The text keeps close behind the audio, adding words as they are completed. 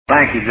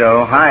Thank you,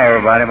 Joe. Hi,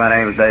 everybody. My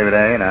name is David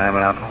A., and I am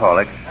an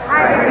alcoholic.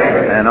 Hi,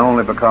 David. And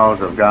only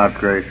because of God's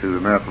grace through the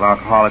miracle of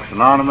Alcoholics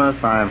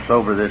Anonymous, I am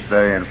sober this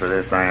day, and for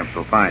this I am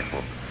so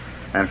thankful.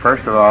 And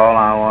first of all,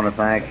 I want to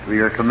thank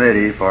your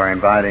committee for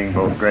inviting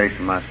both Grace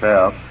and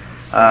myself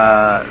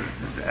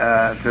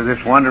to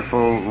this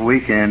wonderful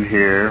weekend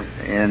here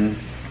in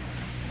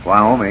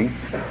Wyoming,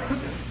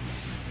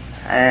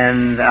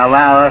 and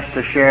allow us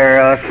to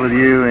share us with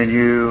you and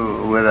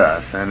you with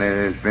us. And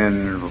it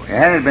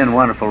has been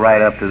wonderful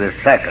right up to this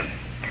second.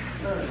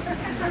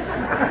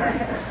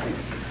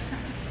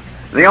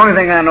 The only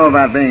thing I know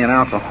about being an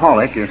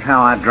alcoholic is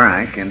how I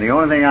drank, and the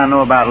only thing I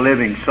know about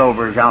living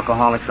sober is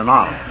Alcoholics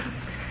Anonymous.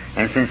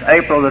 And since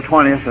April the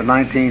 20th of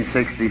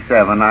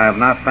 1967, I have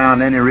not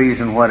found any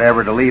reason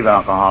whatever to leave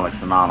Alcoholics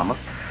Anonymous,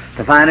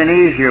 to find an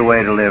easier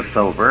way to live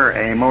sober,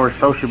 a more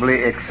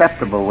sociably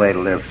acceptable way to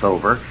live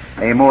sober,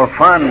 a more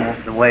fun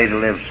way to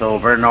live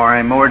sober, nor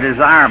a more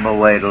desirable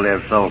way to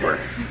live sober.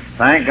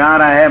 Thank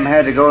God I haven't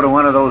had to go to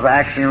one of those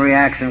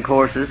action-reaction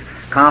courses,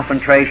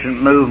 Concentration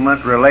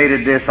Movement,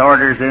 Related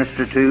Disorders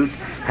Institute,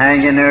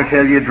 Hang in There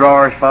Till Your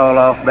Drawers Fall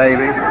Off,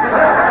 Baby,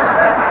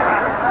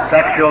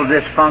 Sexual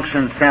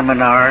Dysfunction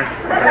Seminars.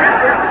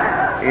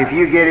 If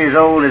you get as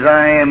old as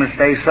I am and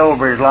stay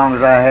sober as long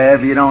as I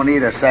have, you don't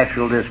need a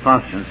sexual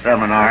dysfunction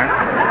seminar.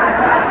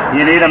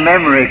 You need a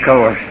memory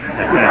course.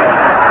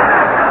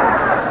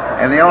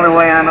 And the only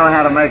way I know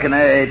how to make an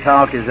AA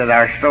talk is that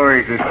our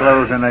stories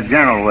disclose in a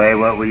general way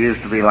what we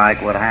used to be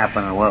like, what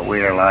happened, and what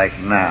we are like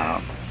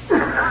now.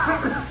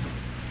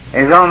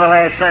 It was on the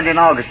last Sunday in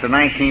August of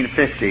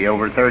 1950,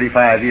 over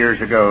 35 years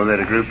ago,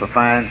 that a group of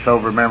fine,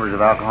 sober members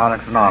of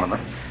Alcoholics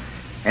Anonymous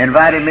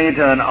invited me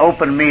to an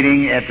open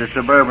meeting at the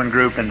Suburban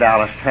Group in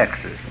Dallas,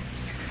 Texas.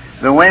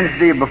 The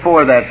Wednesday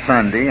before that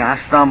Sunday, I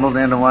stumbled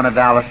into one of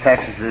Dallas,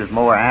 Texas's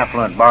more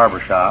affluent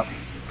barbershops,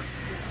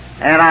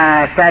 and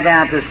I sat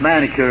down at this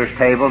manicurist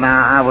table.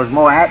 Now, I was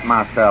more at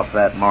myself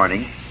that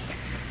morning.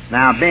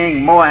 Now,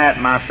 being more at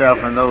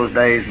myself in those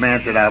days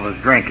meant that I was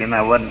drinking.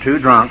 I wasn't too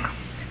drunk.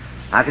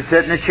 I could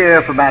sit in a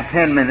chair for about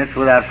 10 minutes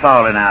without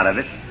falling out of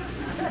it.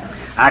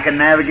 I could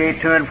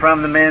navigate to and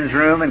from the men's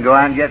room and go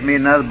out and get me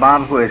another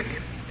bottle of whiskey.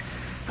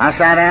 I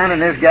sat down,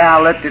 and this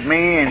gal looked at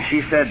me, and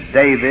she said,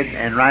 "David,"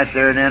 and right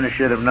there and then I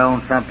should have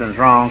known something's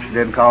wrong. She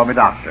didn't call me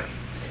doctor.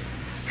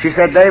 She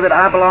said, "David,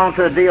 I belong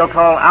to a deal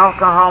called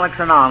Alcoholics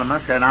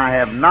Anonymous, and I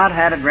have not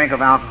had a drink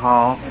of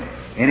alcohol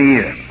in a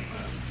year."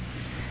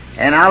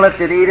 And I looked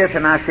at Edith,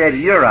 and I said,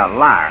 "You're a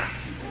liar.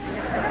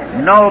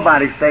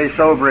 Nobody stays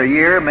sober a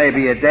year,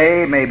 maybe a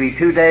day, maybe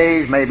 2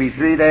 days, maybe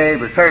 3 days,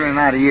 but certainly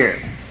not a year."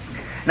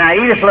 Now,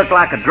 Edith looked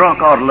like a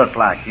drunk ought to look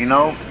like, you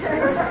know.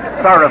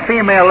 Sort of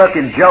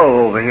female-looking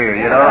Joe over here,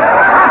 you know.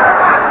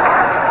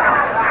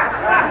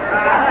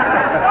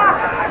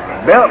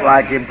 Built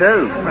like him,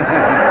 too.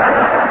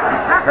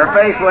 Her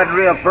face wasn't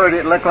real pretty.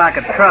 It looked like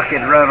a truck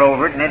had run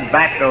over it and then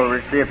backed over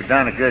it to see if it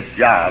done a good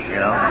job, you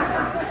know.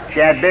 She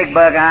had big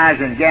bug eyes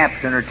and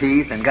gaps in her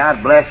teeth, and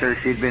God bless her,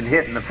 she'd been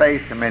hit in the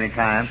face so many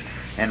times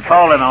and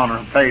fallen on her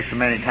face so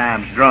many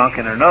times drunk,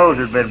 and her nose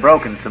had been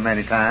broken so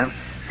many times,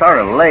 sort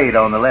of laid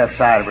on the left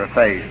side of her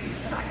face.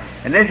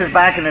 And this is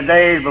back in the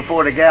days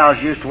before the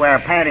gals used to wear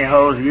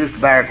pantyhose, they used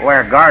to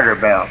wear garter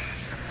belts.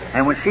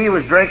 And when she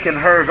was drinking,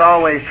 hers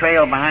always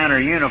trailed behind her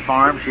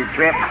uniform. She'd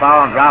trip and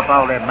fall and drop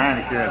all that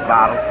manicure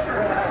bottles.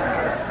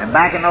 And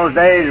back in those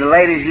days, the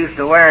ladies used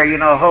to wear, you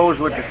know, hose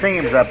with the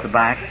seams up the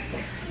back.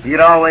 You'd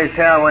always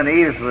tell when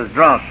Edith was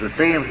drunk. The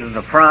seams was in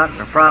the front, and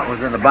the front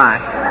was in the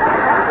back.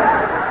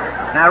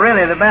 Now,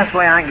 really, the best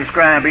way I can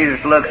describe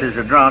Edith's looks as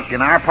a drunk,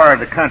 in our part of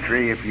the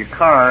country, if your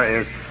car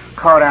is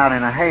caught out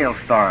in a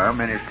hailstorm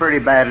and is pretty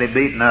badly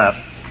beaten up,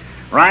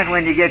 right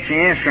when you get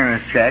your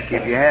insurance check,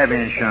 if you have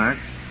insurance,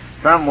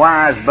 some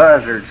wise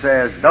buzzard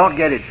says, "Don't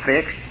get it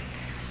fixed.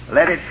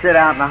 Let it sit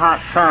out in the hot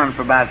sun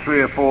for about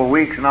 3 or 4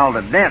 weeks and all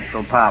the dents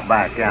will pop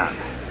back out."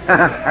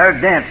 Her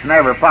dents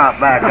never popped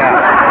back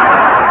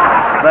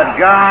out. But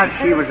God,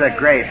 she was a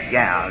great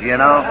gal, you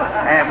know.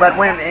 But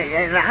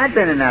and I'd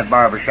been in that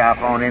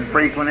barbershop on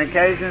infrequent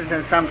occasions,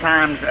 and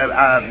sometimes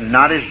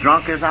not as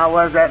drunk as I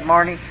was that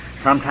morning,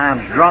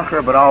 sometimes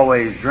drunker, but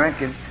always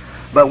drinking.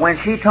 But when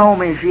she told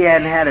me she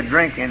hadn't had a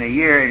drink in a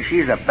year and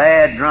she's a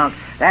bad drunk,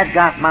 that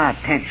got my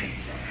attention.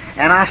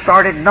 And I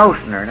started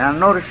noticing her, and I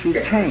noticed she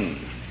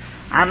changed.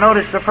 I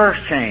noticed the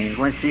first change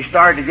when she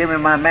started to give me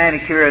my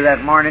manicure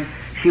that morning.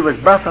 She was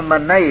buffing my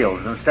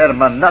nails instead of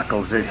my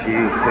knuckles as she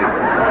used to.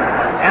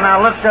 And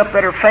I looked up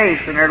at her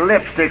face, and her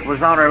lipstick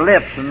was on her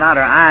lips and not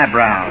her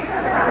eyebrows.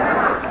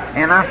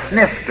 And I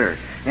sniffed her,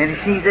 and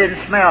she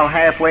didn't smell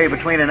halfway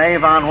between an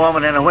Avon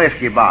woman and a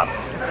whiskey bottle.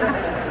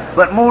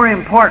 But more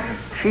important,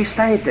 she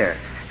stayed there.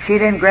 She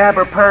didn't grab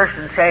her purse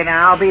and say,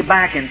 "Now, I'll be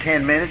back in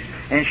 10 minutes,"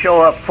 and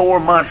show up 4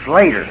 months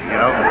later, you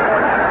know.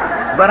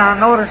 But I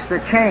noticed the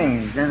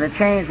change, and the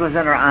change was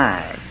in her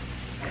eyes.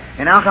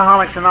 In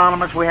Alcoholics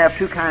Anonymous, we have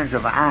 2 kinds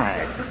of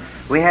eyes.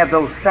 We have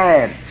those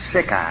sad,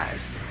 sick eyes.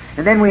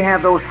 And then we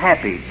have those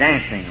happy,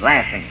 dancing,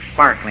 laughing,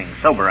 sparkling,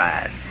 sober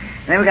eyes.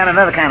 And then we got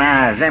another kind of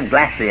eyes, them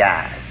glassy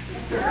eyes.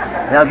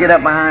 They'll get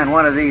up behind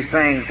one of these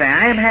things and say,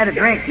 I haven't had a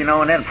drink, and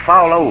then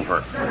fall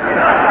over.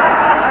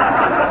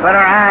 But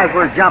her eyes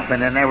were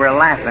jumping, and they were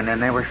laughing,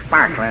 and they were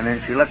sparkling,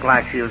 and she looked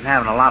like she was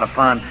having a lot of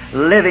fun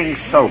living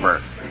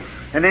sober.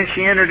 And then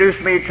she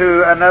introduced me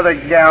to another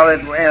gal,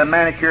 a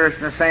manicurist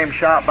in the same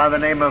shop by the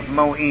name of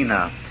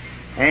Moena.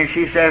 And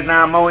she says,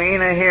 now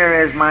Moena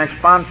here is my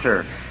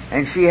sponsor,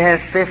 and she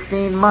has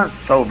 15 months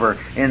sober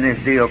in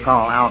this deal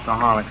called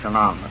Alcoholics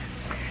Anonymous.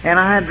 And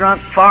I had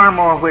drunk far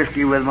more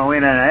whiskey with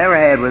Moena than I ever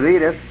had with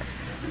Edith.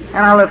 And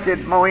I looked at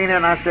Moena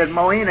and I said,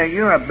 Moena,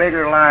 you're a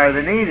bigger liar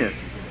than Edith.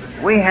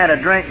 We had a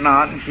drink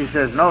not, and she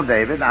says, no,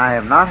 David, I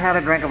have not had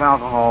a drink of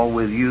alcohol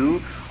with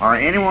you or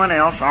anyone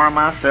else or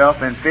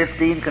myself in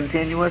 15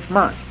 continuous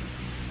months.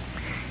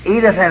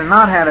 Edith has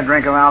not had a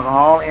drink of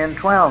alcohol in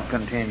 12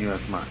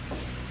 continuous months.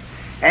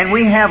 And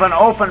we have an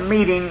open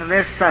meeting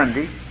this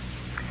Sunday,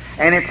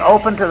 and it's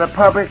open to the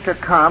public to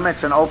come.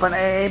 It's an open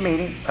AA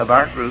meeting of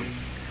our group.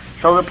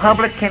 So the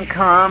public can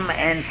come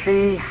and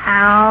see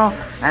how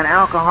an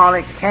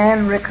alcoholic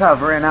can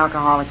recover in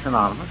Alcoholics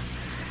Anonymous,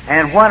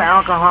 and what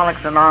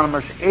Alcoholics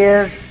Anonymous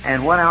is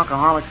and what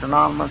Alcoholics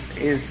Anonymous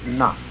is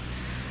not.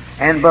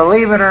 And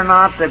believe it or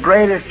not, the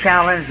greatest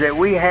challenge that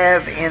we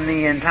have in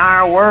the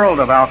entire world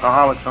of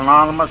Alcoholics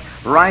Anonymous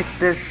right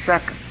this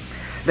second,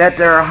 that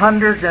there are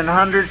hundreds and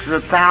hundreds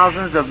of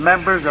thousands of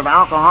members of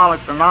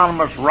Alcoholics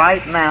Anonymous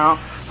right now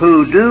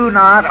who do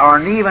not or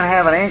even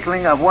have an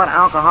inkling of what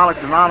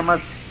Alcoholics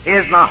Anonymous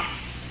is not.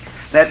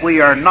 That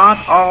we are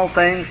not all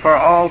things for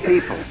all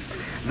people.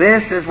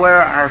 This is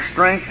where our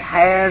strength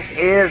has,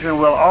 is, and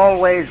will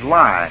always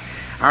lie.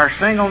 Our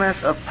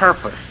singleness of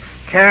purpose,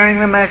 carrying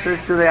the message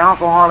to the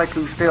alcoholic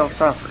who still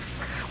suffers.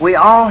 We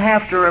all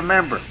have to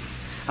remember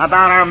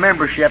about our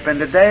membership, and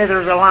today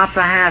there's a lot of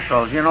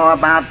hassles,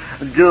 about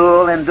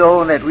dual and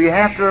dual, that we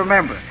have to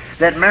remember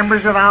that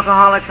members of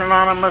Alcoholics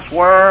Anonymous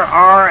were,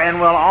 are, and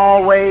will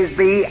always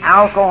be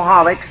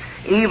alcoholics,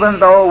 even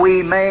though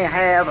we may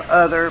have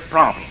other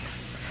problems.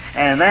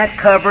 And that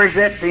covers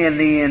it in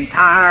the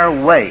entire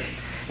way.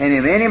 And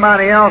if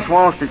anybody else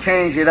wants to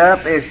change it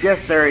up, it's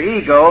just their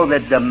ego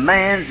that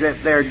demands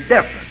that they're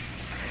different.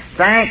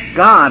 Thank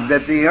God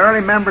that the early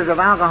members of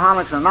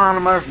Alcoholics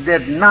Anonymous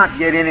did not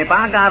get in. If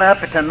I got up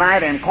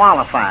tonight and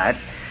qualified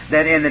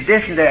that in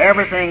addition to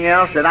everything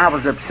else that I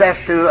was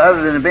obsessed to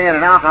other than being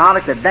an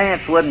alcoholic, the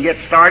dance wouldn't get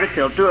started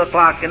till 2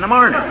 o'clock in the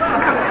morning.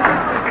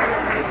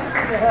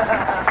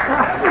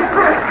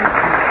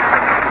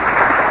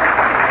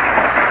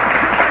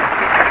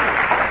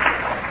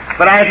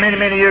 But I had many,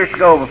 many years to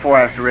go before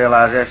I was to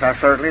realize this. I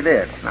certainly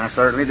did.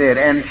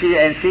 And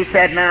she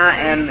said now,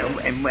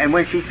 and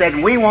when she said,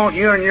 we want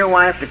you and your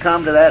wife to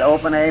come to that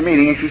open AA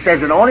meeting, and she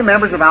says that only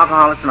members of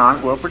Alcoholics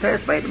Anonymous will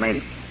participate in the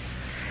meeting.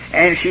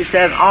 And she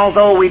says,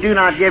 although we do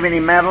not give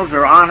any medals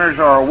or honors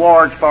or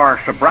awards for our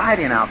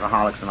sobriety in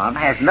Alcoholics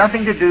Anonymous, it has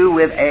nothing to do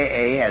with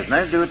AA, has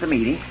nothing to do with the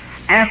meeting.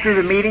 After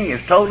the meeting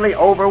is totally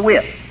over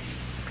with,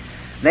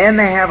 then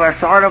they have a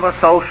sort of a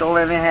social,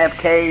 and they have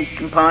cake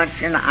and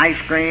punch and ice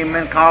cream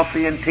and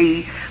coffee and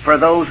tea for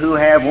those who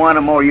have 1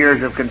 or more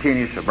years of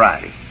continued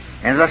sobriety.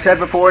 And as I said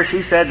before,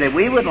 she said that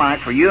we would like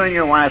for you and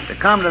your wife to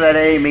come to that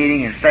AA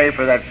meeting and stay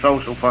for that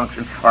social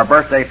function or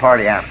birthday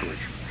party afterwards.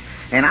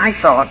 And I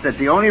thought that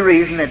the only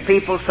reason that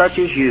people such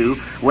as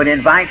you would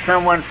invite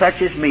someone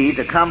such as me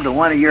to come to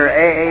one of your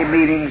AA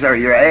meetings or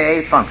your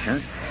AA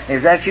functions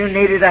is that you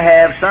needed to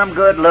have some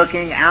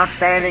good-looking,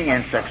 outstanding,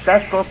 and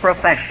successful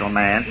professional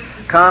man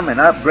come and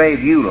upgrade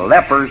you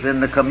lepers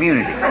in the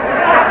community.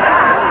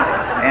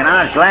 And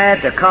I was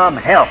glad to come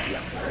help you.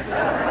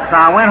 So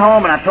I went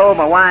home and I told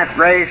my wife,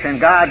 Grace, and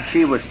God,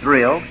 she was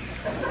thrilled,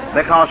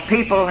 because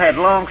people had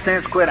long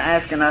since quit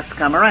asking us to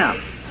come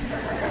around.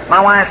 My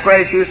wife,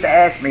 Grace, used to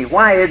ask me,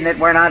 why isn't it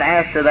we're not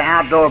asked to the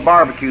outdoor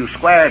barbecue,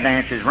 square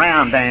dances,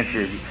 round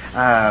dances,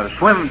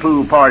 swimming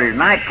pool parties,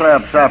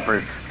 nightclub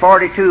suppers,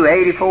 42,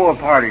 84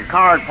 parties,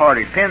 card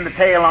parties, pin the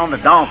tail on the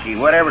donkey,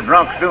 whatever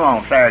drunks do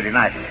on Saturday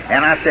night.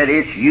 And I said,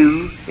 it's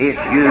you.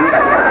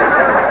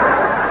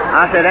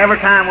 I said, every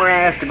time we're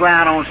asked to go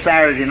out on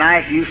Saturday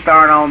night, you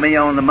start on me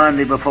on the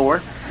Monday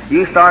before.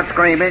 You start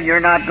screaming, you're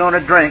not going to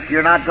drink,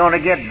 you're not going to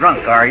get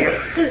drunk, are you?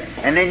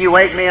 And then you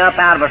wake me up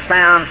out of a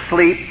sound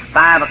sleep,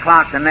 5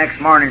 o'clock the next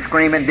morning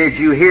screaming, did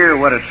you hear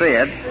what I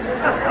said?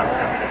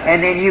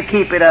 And then you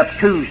keep it up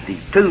Tuesday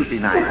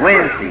night,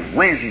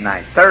 Wednesday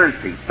night,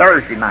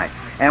 Thursday night.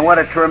 And what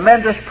a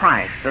tremendous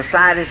price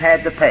society's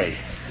had to pay.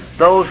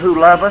 Those who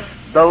love us,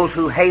 those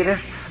who hate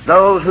us,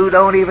 those who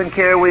don't even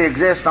care we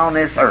exist on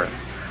this earth.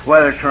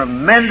 What a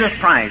tremendous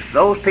price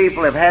those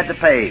people have had to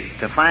pay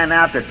to find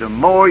out that the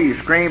more you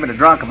scream at a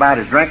drunk about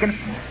his drinking,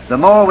 the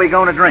more we're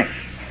going to drink.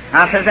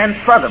 I says, and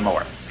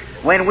furthermore,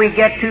 when we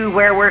get to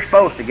where we're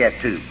supposed to get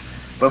to,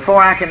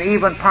 before I can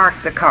even park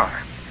the car,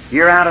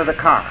 you're out of the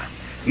car.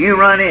 You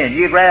run in,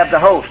 you grab the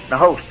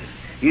hostess.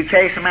 You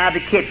chase them out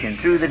of the kitchen,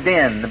 through the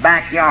den, the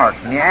backyard,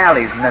 and the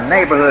alleys, and the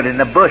neighborhood, and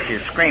the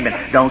bushes, screaming,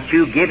 don't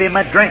you give him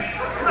a drink.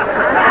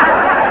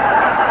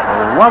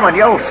 Oh, woman,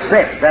 you're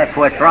sick. That's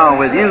what's wrong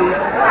with you.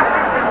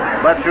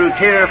 But through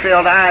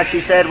tear-filled eyes,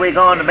 she said, "We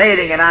going to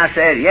meeting?" And I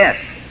said, "Yes."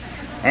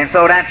 And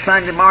so that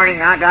Sunday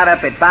morning, I got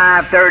up at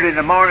 5:30 in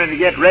the morning to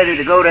get ready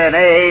to go to an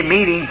AA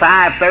meeting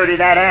 5:30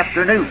 that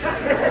afternoon.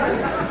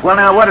 Well,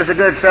 now, what does a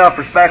good,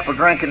 self-respectful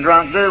drinking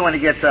drunk do when he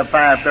gets up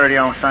 5:30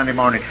 on Sunday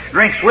morning?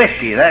 Drinks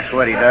whiskey, that's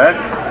what he does.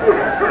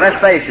 Let's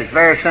face it, it's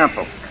very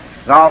simple.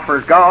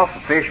 Golfers golf,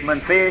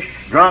 fishermen fish,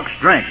 drunks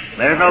drink.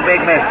 There's no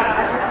big mystery.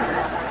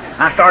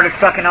 I started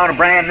sucking on a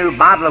brand new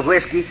bottle of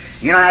whiskey.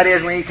 You know how it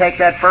is when you take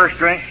that first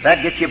drink?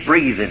 That gets your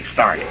breathing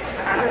started.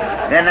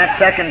 Then that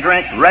second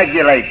drink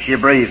regulates your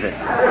breathing.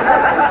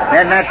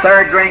 Then that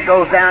third drink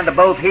goes down to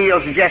both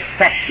heels and just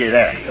sets you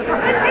there.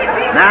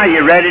 Now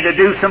you're ready to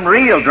do some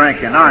real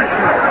drinking, aren't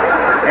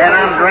you? And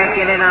I'm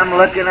drinking and I'm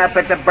looking up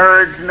at the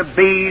birds and the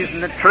bees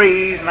and the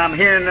trees, and I'm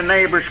hearing the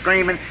neighbors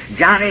screaming,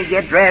 "Johnny,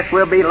 get dressed,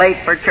 we'll be late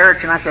for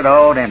church." And I said,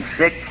 "Oh, them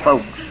sick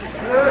folks.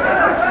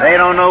 They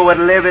don't know what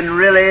living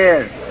really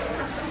is."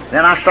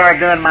 Then I started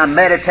doing my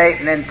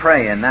meditating and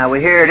praying. Now, we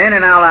hear it in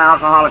and out of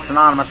Alcoholics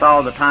Anonymous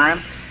all the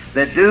time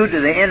that due to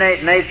the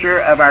innate nature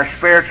of our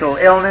spiritual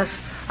illness,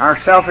 our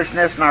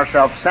selfishness and our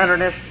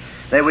self-centeredness,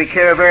 that we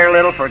care very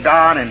little for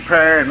God and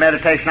prayer and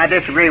meditation. I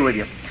disagree with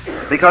you,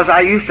 because I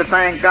used to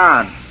thank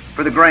God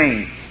for the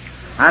grain.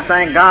 I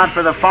thank God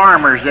for the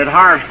farmers that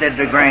harvested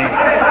the grain.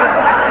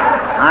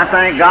 I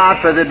thank God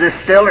for the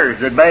distillers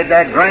that made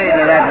that grain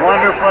and that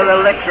wonderful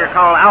elixir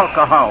called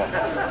alcohol.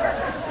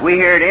 We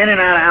hear it in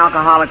and out of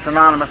Alcoholics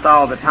Anonymous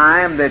all the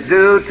time that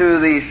due to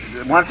the,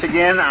 once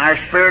again, our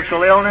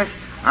spiritual illness,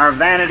 our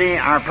vanity,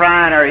 our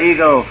pride, our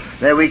ego,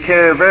 that we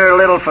care very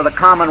little for the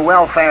common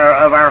welfare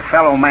of our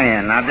fellow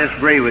man. I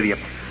disagree with you,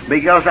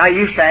 because I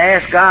used to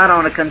ask God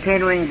on a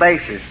continuing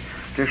basis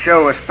to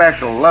show a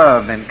special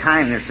love and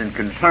kindness and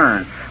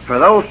concern for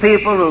those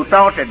people who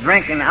thought that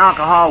drinking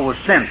alcohol was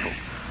sinful.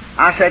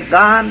 I said,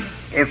 "God,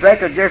 if they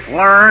could just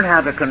learn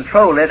how to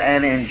control it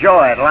and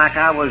enjoy it like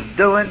I was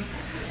doing,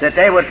 that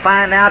they would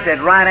find out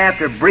that right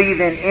after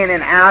breathing in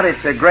and out,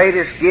 it's the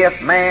greatest gift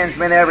man's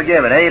been ever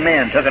given."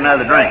 Amen. Took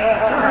another drink.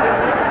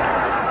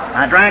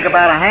 I drank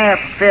about a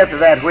half-fifth of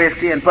that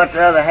whiskey and put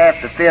the other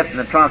half-fifth in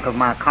the trunk of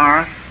my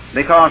car,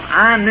 because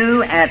I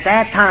knew at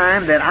that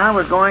time that I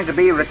was going to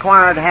be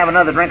required to have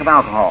another drink of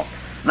alcohol,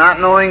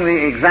 not knowing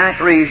the exact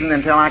reason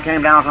until I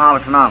came to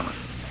Alcoholics Anonymous.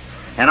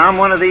 And I'm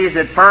one of these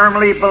that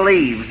firmly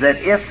believes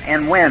that if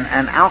and when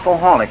an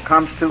alcoholic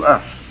comes to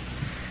us,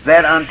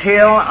 that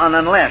until and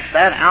unless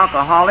that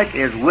alcoholic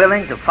is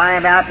willing to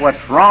find out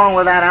what's wrong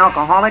with that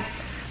alcoholic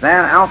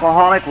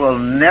will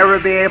never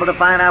be able to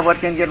find out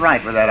what can get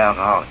right with that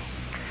alcoholic.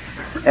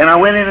 And I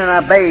went in and I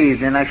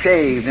bathed and I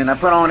shaved and I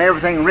put on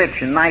everything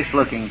rich and nice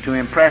looking to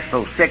impress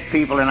those sick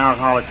people in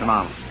Alcoholics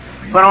Anonymous.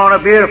 Put on a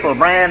beautiful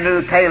brand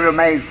new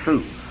tailor-made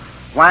suit,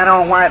 white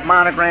on white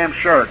monogram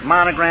shirt,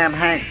 monogram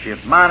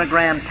handkerchief,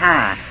 monogram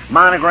tie,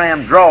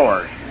 monogram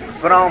drawers.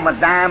 Put on my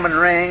diamond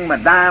ring, my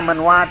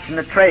diamond watch, and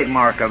the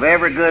trademark of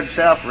every good,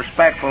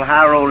 self-respectful,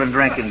 high-rolling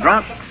drinking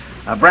drunk.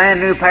 A brand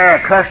new pair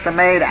of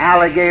custom-made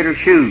alligator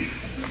shoes.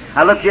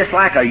 I look just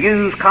like a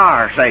used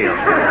car salesman.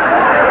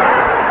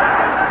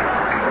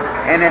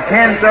 And at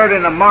 10:30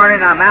 in the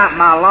morning, I'm out in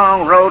my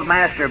long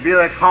Roadmaster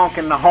Buick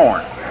honking the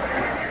horn.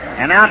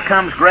 And out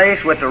comes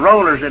Grace with the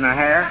rollers in her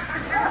hair.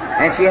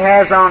 And she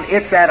has on,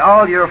 it's that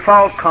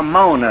all-your-fault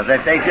kimono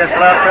that they just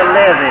love to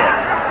live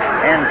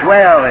in and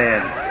dwell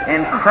in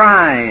and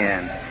cry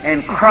in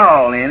and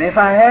crawl in. "If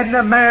I hadn't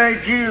have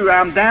married you,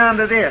 I'm down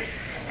to this."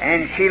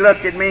 And she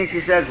looked at me and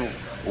she says,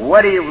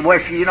 "What do you," where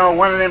she,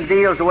 one of them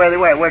deals where they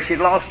were, where she'd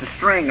lost a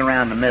string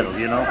around the middle,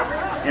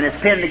 and it's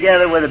pinned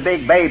together with a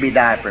big baby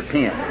diaper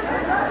pin.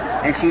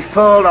 And she's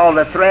pulled all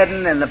the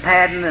threading and the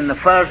padding and the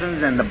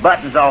fuzzings and the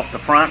buttons off the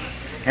front,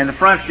 and the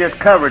front's just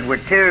covered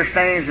with tear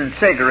stains and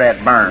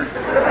cigarette burns.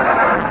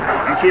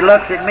 And she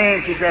looks at me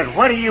and she says,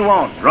 "What do you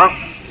want, drunk?"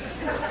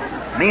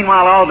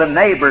 Meanwhile, all the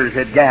neighbors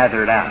had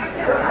gathered out.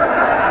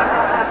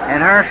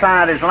 And her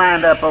side is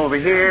lined up over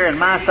here, and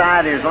my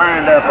side is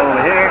lined up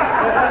over here.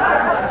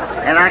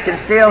 And I can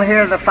still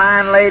hear the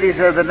fine ladies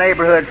of the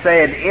neighborhood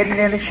saying, "Isn't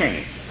it a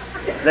shame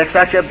that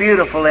such a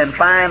beautiful and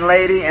fine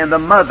lady and the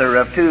mother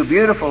of two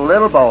beautiful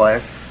little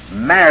boys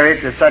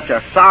married to such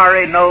a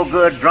sorry,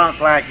 no-good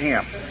drunk like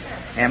him?"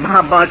 And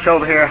my bunch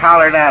over here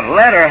hollered out,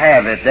 "Let her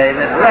have it,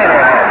 David, let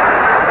her have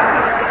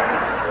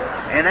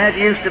it." And that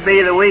used to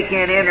be the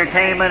weekend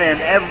entertainment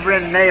in every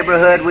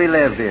neighborhood we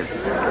lived in.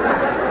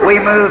 We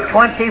moved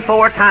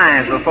 24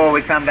 times before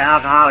we come to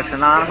Alcoholics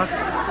Anonymous.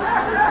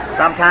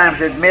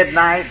 Sometimes at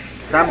midnight,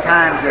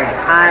 sometimes at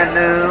high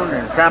noon,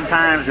 and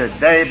sometimes at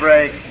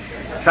daybreak,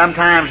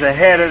 sometimes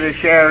ahead of the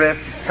sheriff,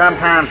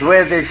 sometimes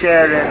with the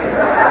sheriff,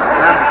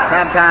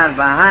 sometimes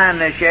behind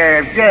the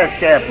sheriff, just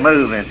kept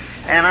moving.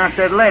 And I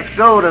said, "Let's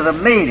go to the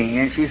meeting."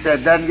 And she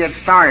said, "Doesn't get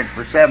started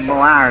for 7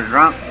 more hours,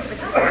 drunk."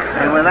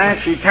 And with that,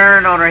 she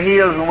turned on her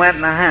heels and went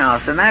in the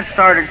house. And that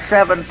started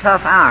 7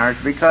 tough hours,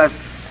 because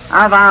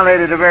I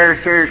violated a very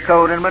serious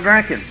code in my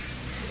drinking.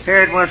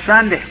 Here it was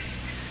Sunday,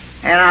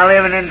 and I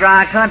living in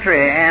dry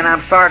country, and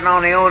I'm starting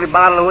on the only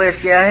bottle of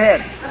whiskey I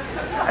had.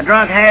 I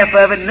drunk half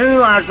of it,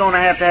 knew I was going to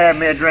have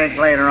me a drink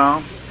later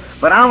on.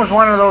 But I was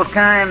one of those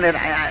kind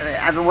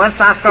that once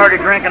I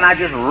started drinking, I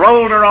just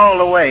rolled her all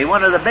the way.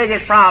 One of the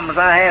biggest problems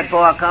I had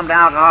before I come to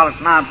Alcoholics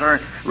Anonymous, or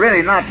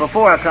really not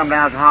before I come to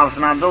Alcoholics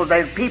Anonymous, those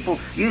days people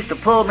used to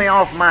pull me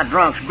off my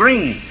drunks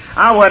green.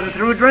 I wasn't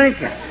through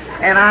drinking.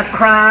 And I'd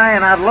cry,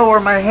 and I'd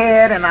lower my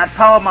head, and I'd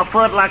paw my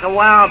foot like a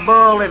wild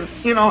bull, and,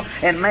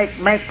 and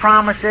make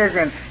promises,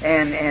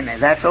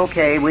 and that's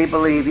okay, we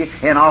believe you.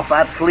 And off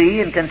I'd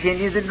flee and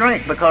continue to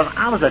drink, because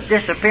I was a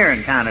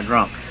disappearing kind of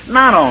drunk.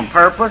 Not on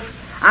purpose.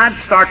 I'd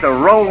start to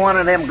roll one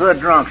of them good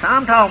drunks.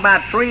 I'm talking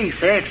about 3,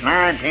 6,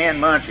 9, 10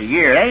 months a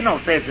year. There ain't no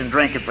sense in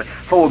drinking for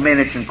 4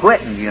 minutes and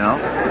quitting, And,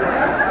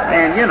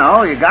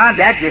 God,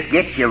 that just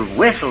gets your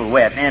whistle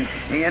wet. And,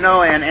 and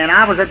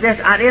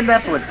I'd end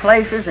up with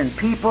places and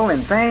people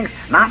and things,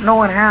 not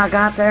knowing how I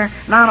got there,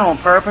 not on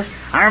purpose.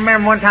 I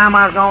remember one time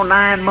I was gone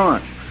 9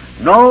 months.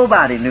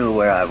 Nobody knew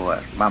where I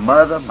was. My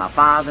mother, my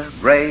father,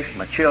 Grace,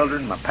 my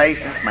children, my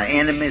patients, my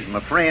enemies,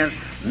 my friends.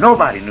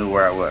 Nobody knew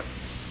where I was.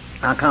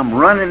 I come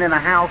running in the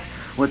house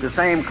with the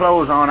same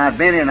clothes on I'd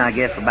been in, I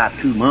guess, about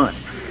 2 months.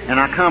 And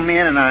I come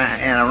in and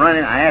I run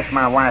in. I ask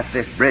my wife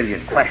this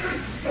brilliant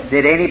question: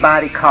 did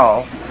anybody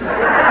call?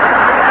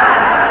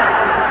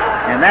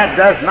 And that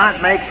does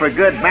not make for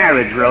good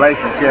marriage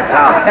relationships,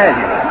 I'll tell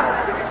you.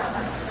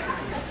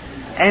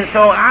 And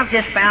so I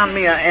just found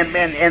me and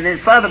then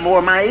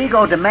furthermore, my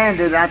ego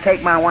demanded that I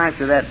take my wife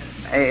to that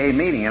AA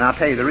meeting, and I'll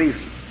tell you the reason.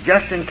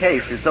 Just in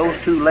case it's those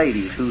 2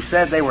 ladies who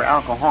said they were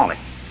alcoholics.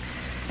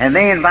 And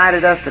they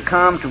invited us to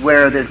come to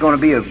where there's going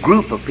to be a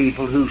group of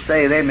people who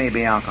say they may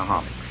be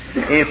alcoholics.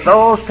 If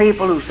those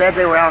people who said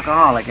they were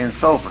alcoholic and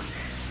sober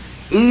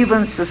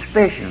even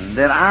suspicion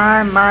that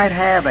I might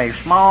have a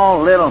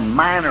small little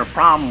minor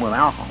problem with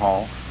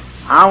alcohol,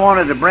 I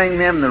wanted to bring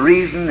them the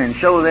reason and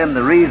show them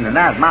the reason, and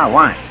that's my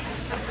wife.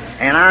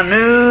 And I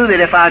knew that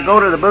if I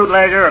go to the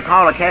bootlegger or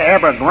call a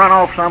cab, ever run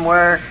off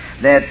somewhere,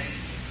 that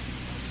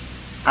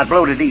I'd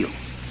blow the deal.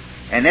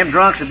 And them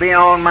drunks would be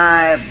on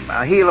my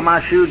heel of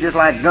my shoe just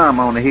like gum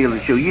on the heel of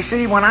the shoe. You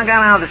see, when I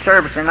got out of the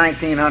service in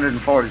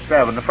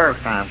 1947, the first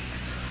time,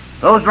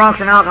 those drunks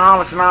in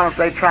Alcoholics Anonymous,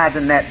 they tried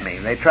to net me.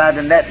 They tried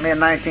to net me in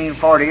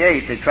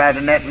 1948. They tried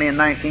to net me in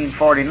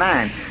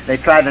 1949. They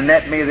tried to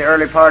net me the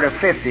early part of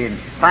 50. And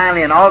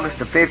finally, in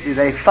August of 50,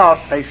 they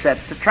thought they set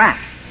the trap.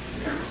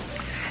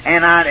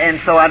 And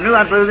so I knew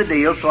I blew the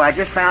deal, so I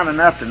just found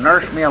enough to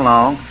nurse me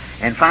along.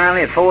 And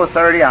finally, at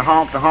 4:30, I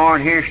honked the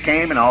horn, here she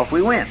came, and off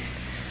we went.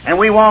 And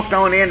we walked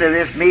on into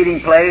this meeting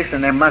place,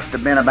 and there must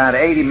have been about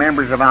 80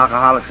 members of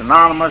Alcoholics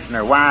Anonymous, and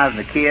their wives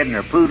and their kid and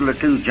their poodle or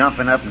two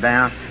jumping up and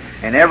down,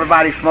 and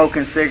everybody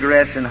smoking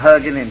cigarettes and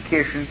hugging and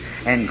kissing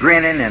and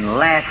grinning and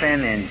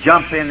laughing and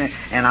jumping.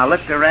 And I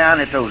looked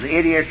around at those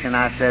idiots, and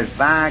I says,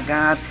 by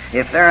God,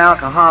 if they're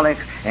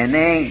alcoholics and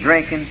they ain't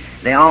drinking,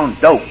 they on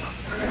dope.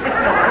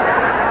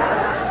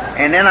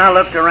 And then I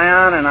looked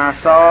around, and I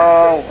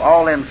saw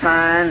all them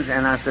signs,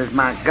 and I says,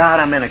 my God,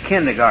 I'm in a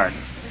kindergarten.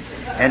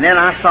 And then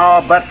I saw,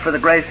 but for the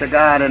grace of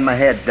God, and my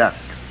head ducked.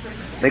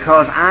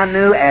 Because I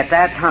knew at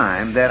that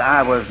time that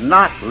I was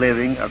not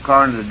living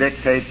according to the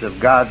dictates of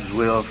God's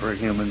will for a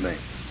human being.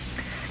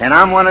 And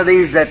I'm one of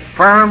these that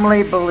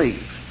firmly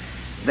believes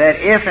that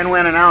if and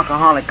when an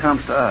alcoholic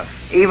comes to us,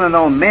 even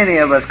though many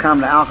of us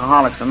come to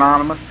Alcoholics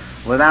Anonymous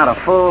without a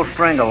full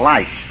string of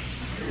lights,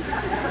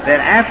 that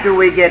after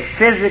we get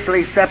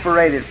physically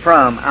separated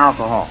from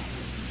alcohol,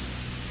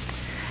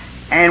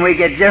 and we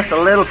get just a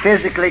little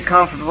physically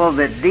comfortable,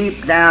 that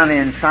deep down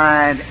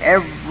inside,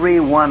 every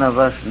one of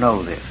us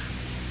know this.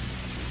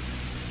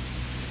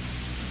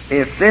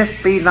 If this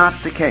be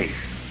not the case,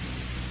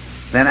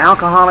 then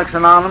Alcoholics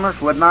Anonymous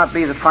would not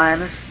be the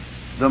finest,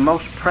 the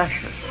most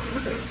precious,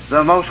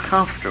 the most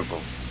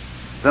comfortable,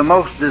 the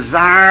most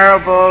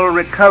desirable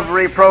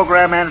recovery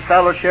program and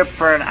fellowship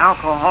for an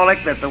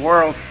alcoholic that the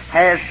world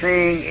has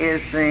seen,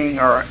 is seeing,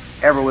 or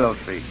ever will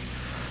see.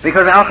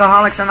 Because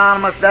Alcoholics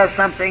Anonymous does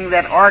something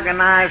that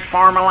organized,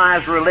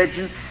 formalized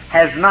religion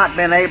has not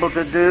been able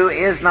to do,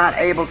 is not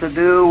able to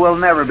do, will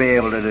never be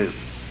able to do.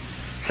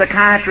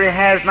 Psychiatry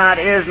has not,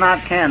 is not,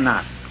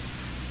 cannot.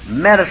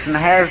 Medicine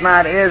has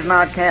not, is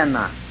not,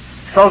 cannot.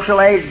 Social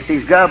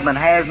agencies, government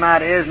has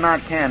not, is not,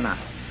 cannot.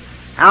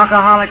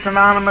 Alcoholics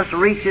Anonymous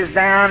reaches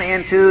down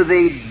into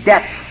the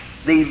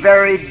depths, the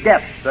very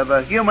depths of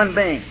a human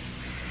being.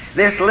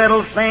 This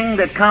little thing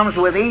that comes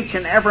with each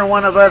and every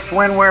one of us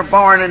when we're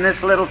born, and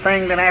this little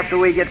thing that after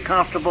we get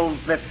comfortable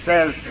that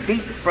says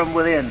deep from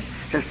within,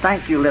 says,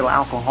 thank you, little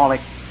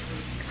alcoholic,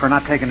 for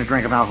not taking a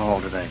drink of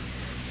alcohol today.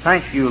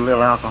 Thank you,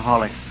 little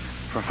alcoholic,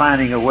 for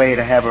finding a way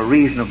to have a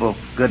reasonable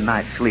good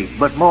night's sleep.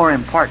 But more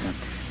important,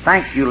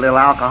 thank you, little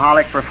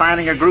alcoholic, for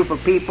finding a group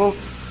of people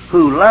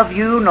who love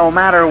you no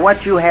matter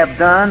what you have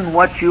done,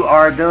 what you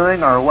are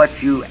doing, or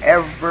what you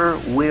ever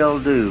will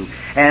do.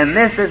 And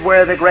this is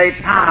where the great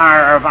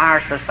power of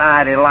our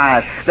society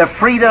lies. The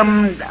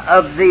freedom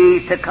of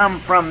to come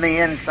from the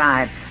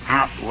inside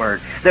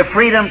outward. The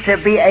freedom to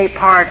be a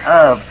part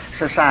of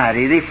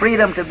society, the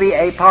freedom to be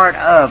a part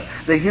of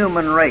the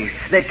human race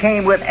that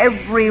came with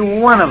every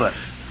one of us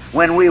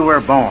when we were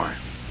born.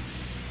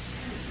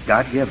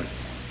 God-given.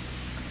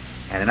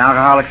 And in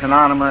Alcoholics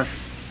Anonymous,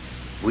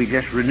 we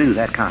just renew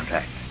that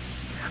contract.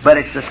 But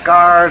it's the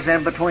scars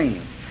in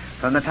between,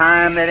 from the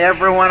time that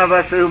every one of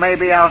us who may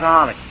be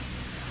alcoholics,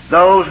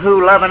 those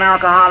who love an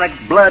alcoholic,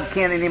 blood,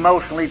 kin, and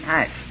emotionally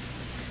attached,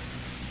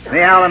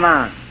 the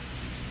Al-Anon,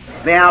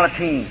 the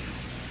Alateen,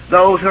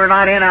 those who are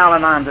not in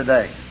Al-Anon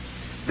today,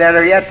 that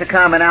are yet to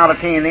come in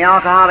Alateen, the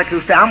alcoholic who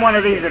said, I'm one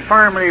of these that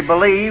firmly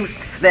believes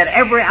that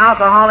every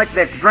alcoholic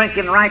that's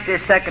drinking right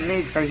this second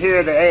needs to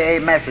hear the AA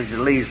message at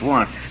least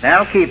once.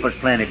 That'll keep us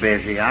plenty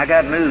busy. I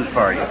got news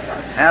for you.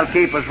 That'll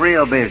keep us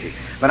real busy.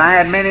 But I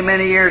had many,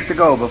 many years to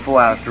go before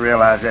I was to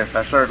realize this.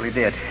 I certainly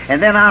did.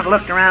 And then I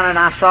looked around and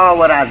I saw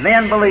what I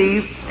then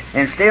believed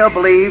and still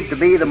believe to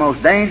be the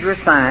most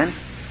dangerous sign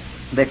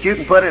that you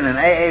can put in an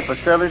AA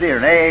facility or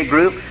an AA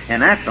group,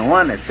 and that's the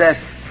one that says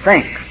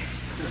think.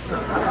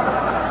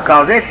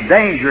 Because it's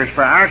dangerous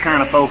for our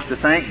kind of folks to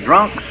think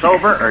drunk,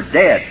 sober, or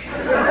dead.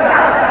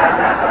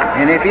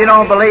 And if you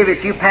don't believe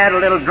it, you pat a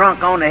little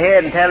drunk on the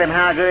head and tell him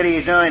how good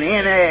he's doing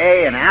in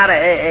AA and out of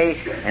AA,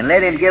 and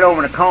let him get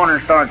over in the corner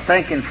and start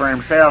thinking for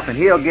himself, and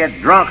he'll get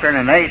drunker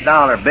than an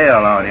 $8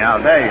 bill on you,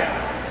 I'll tell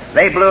you.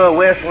 They blew a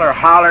whistle or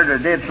hollered or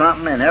did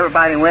something, and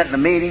everybody went in the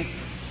meeting,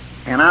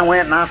 and I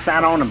went and I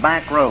sat on the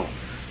back row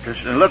to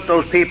look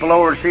those people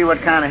over to see what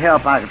kind of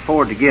help I could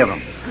afford to give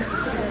them.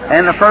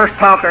 And the first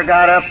talker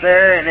got up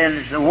there, and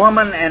it's a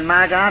woman, and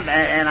my God,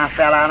 and I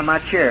fell out of my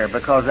chair,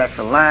 because that's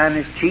the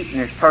lyingest,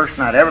 cheatingest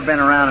person I'd ever been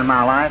around in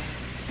my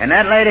life. And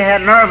that lady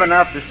had nerve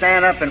enough to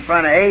stand up in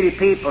front of 80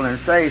 people and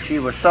say she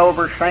was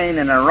sober, sane,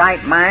 in her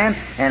right mind,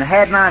 and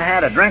had not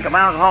had a drink of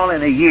alcohol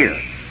in a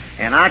year.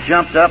 And I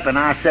jumped up and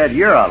I said,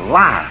 you're a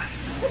liar.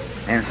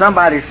 And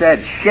somebody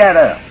said, shut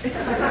up.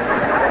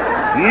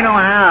 You know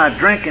how a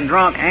drinking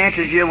drunk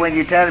answers you when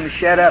you tell him to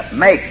shut up?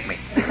 Make me.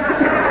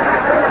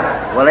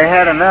 Well, they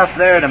had enough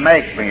there to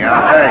make me,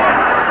 I'll tell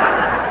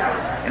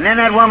you. And then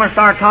that woman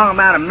started talking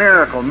about a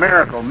miracle.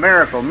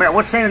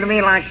 What seemed to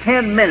me like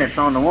 10 minutes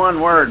on the one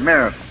word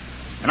miracle.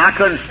 And I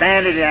couldn't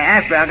stand it.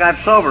 After I got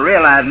sober,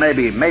 realized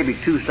maybe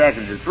 2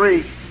 seconds or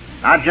 3,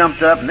 I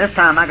jumped up, and this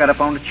time I got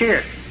up on the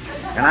chair.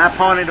 And I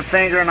pointed a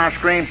finger and I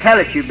screamed, tell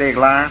it, you big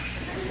liar.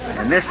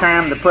 And this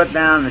time the put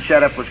down and the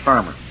shut up was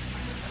firmer.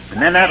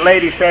 And then that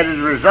lady said, as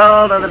a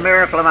result of the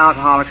miracle of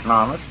Alcoholics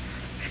Anonymous,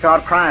 she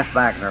got Christ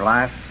back in her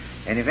life.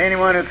 And if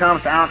anyone who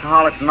comes to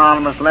Alcoholics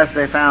Anonymous, unless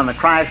they found that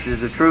Christ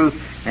is the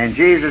truth and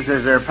Jesus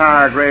is their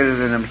power greater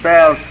than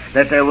themselves,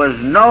 that there was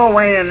no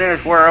way in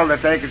this world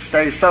that they could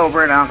stay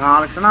sober in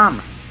Alcoholics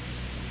Anonymous.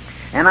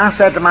 And I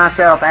said to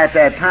myself at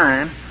that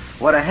time,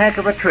 what a heck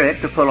of a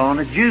trick to pull on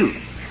a Jew.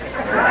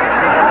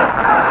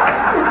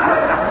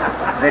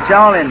 That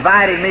y'all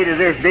invited me to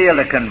this deal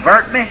to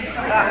convert me,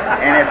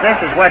 and if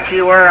this is what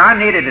you were, I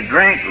needed to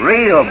drink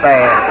real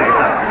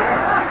bad.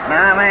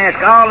 Now, I'm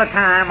asked all the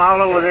time,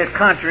 all over this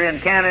country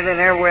and Canada and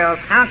everywhere else,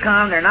 how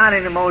come there are not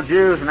any more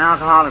Jews in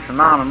Alcoholics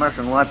Anonymous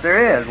than what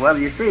there is? Well,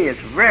 you see, it's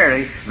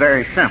very,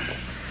 very simple.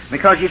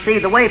 Because, you see,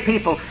 the way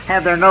people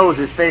have their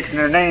noses fixed and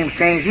their names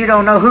changed, you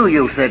don't know who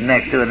you're sitting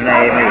next to in an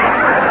AA meeting.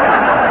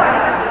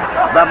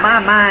 But my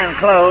mind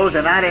closed,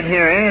 and I didn't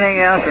hear anything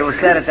else that was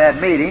said at that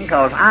meeting,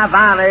 because I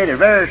violated a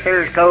very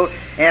serious code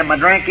in my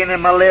drinking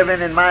and my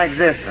living and my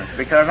existence.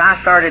 Because I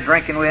started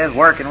drinking with,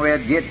 working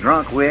with, get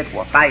drunk with,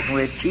 fighting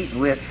with, cheating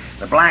with,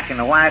 the black and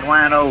the white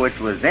wino, which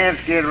was then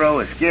Skid Row,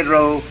 is Skid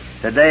Row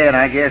today, and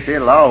I guess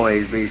it'll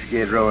always be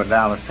Skid Row in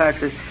Dallas,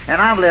 Texas. And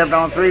I've lived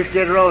on 3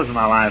 Skid Rows in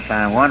my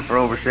lifetime, one for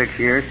over 6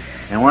 years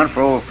and one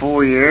for over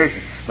 4 years,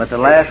 but the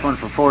last one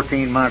for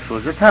 14 months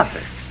was the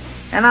toughest.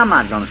 And I'm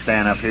not going to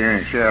stand up here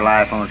and share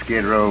life on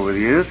Skid Row with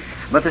you,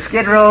 but the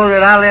Skid Row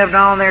that I lived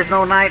on, there's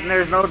no night and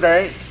there's no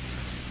day.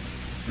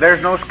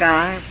 There's no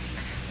sky,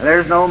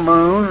 there's no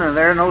moon,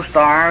 there are no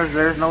stars,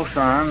 there's no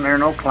sun, there are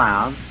no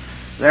clouds.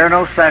 There are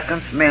no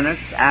seconds, minutes,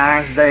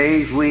 hours,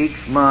 days,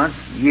 weeks, months,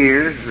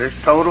 years. There's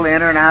total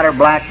inner and outer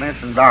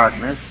blackness and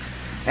darkness.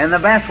 And the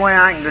best way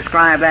I can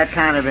describe that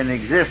kind of an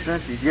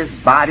existence is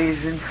just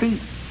bodies and feet.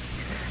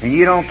 And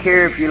you don't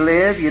care if you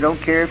live, you don't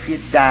care if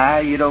you die,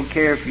 you don't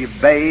care if you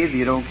bathe,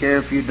 you don't care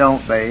if you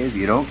don't bathe,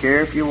 you don't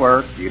care if you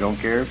work, you don't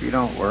care if you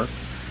don't work.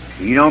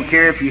 You don't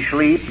care if you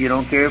sleep, you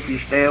don't care if you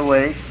stay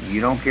awake,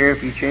 you don't care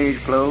if you change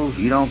clothes,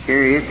 you don't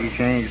care if you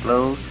change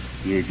clothes,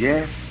 you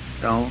just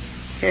don't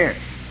care.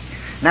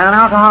 Now, an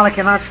alcoholic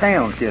cannot stay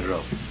on Skid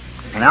Row.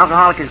 An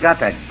alcoholic has got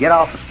to get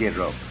off of Skid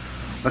Row.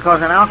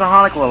 Because an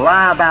alcoholic will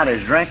lie about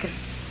his drinking.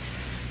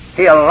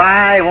 He'll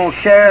lie, he won't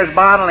share his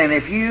bottle, and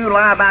if you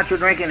lie about your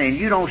drinking and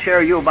you don't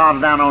share your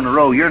bottle down on the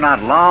road, you're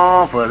not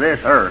long for this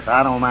earth,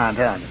 I don't mind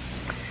telling you.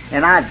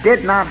 And I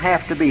did not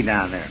have to be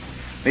down there,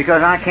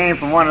 because I came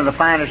from one of the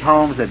finest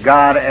homes that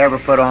God ever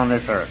put on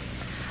this earth.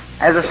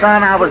 As a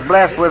son, I was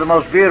blessed with the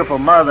most beautiful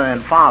mother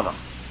and father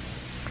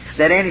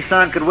that any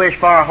son could wish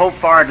for, hope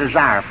for,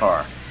 desire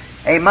for.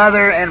 a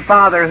mother and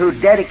father who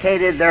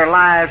dedicated their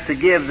lives to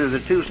give to the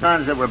two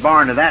sons that were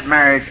born to that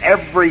marriage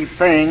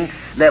everything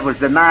that was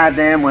denied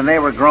them when they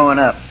were growing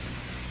up.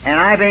 And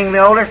I being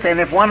the oldest, and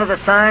if one of the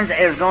sons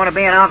is going to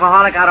be an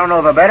alcoholic, I don't know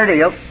of a better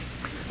deal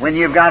when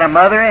you've got a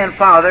mother and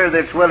father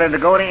that's willing to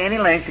go to any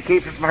length to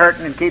keep you from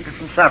hurting and keep you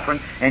from suffering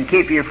and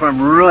keep you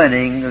from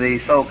ruining the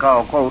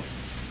so-called, quote,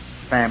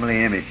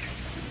 family image.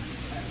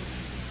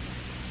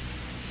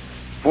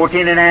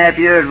 14 and a half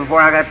years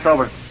before I got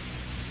sober.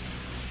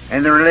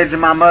 And the religion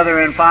my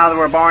mother and father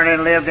were born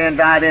in, lived in,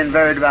 died in,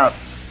 very devout.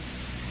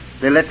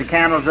 They lit the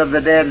candles of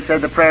the dead and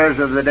said the prayers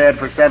of the dead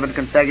for 7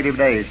 consecutive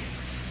days.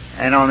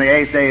 And on the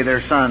 8th day,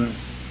 their son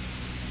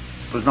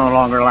was no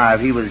longer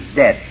alive. He was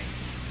dead,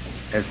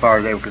 as far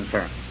as they were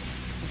concerned.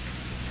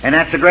 And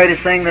that's the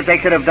greatest thing that they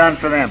could have done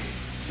for them.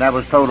 That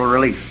was total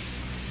relief.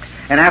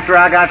 And after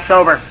I got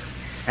sober,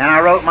 and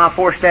I wrote my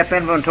 4-step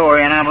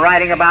inventory, and I'm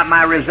writing about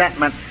my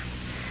resentment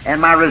and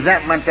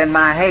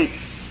my hate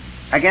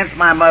against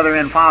my mother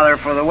and father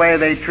for the way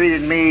they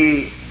treated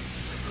me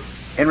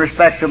in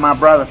respect to my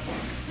brother.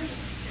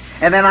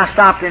 And then I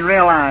stopped and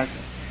realized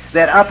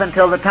that up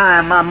until the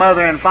time my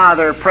mother and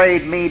father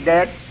prayed me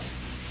dead,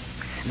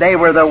 they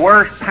were the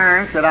worst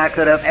parents that I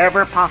could have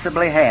ever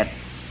possibly had,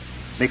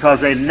 because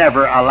they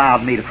never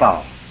allowed me to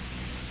fall.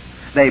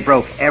 They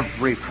broke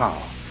every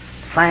fall.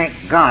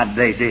 Thank God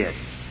they did.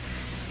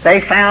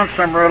 They found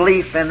some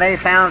relief, and they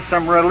found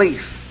some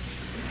relief.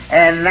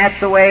 And that's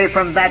the way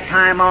from that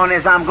time on,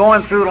 as I'm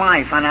going through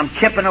life and I'm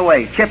chipping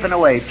away.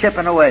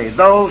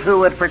 Those who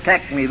would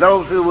protect me,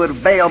 those who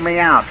would bail me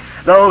out,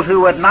 those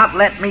who would not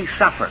let me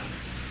suffer.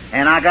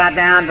 And I got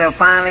down to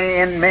finally,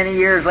 in many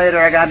years later,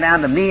 I got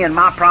down to me and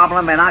my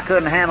problem, and I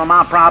couldn't handle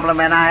my problem,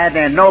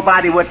 and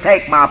nobody would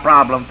take my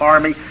problem for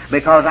me,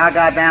 because I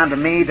got down to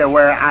me to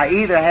where I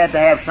either had to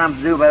have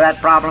something to do with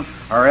that problem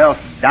or else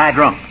die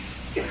drunk.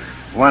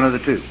 One of the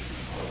two.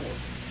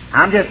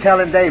 I'm just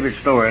telling David's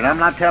story, and I'm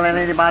not telling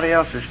anybody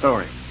else's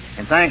story.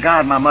 And thank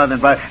God my mother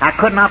and father, I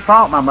could not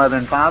fault my mother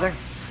and father,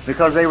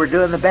 because they were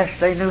doing the best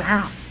they knew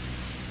how.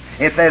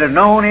 If they'd have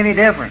known any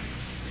different,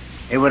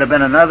 it would have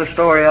been another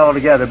story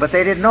altogether. But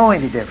they didn't know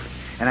any different.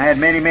 And I had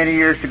many, many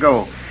years to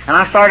go. And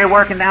I started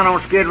working down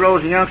on Skid Row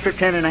as a youngster,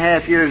 10 and a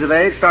half years of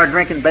age, started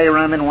drinking bay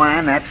rum and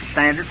wine. That's the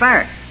standard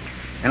fare.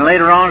 And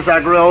later on, as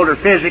I grew older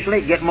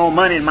physically, get more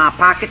money in my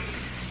pocket,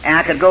 and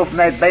I could go from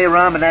that bay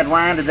rum and that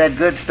wine to that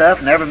good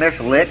stuff, never miss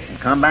a lick, and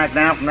come back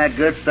down from that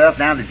good stuff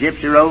down to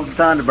Gypsy Rose and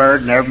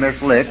Thunderbird, never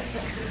miss a lick.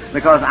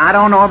 Because I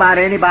don't know about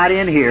anybody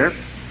in here.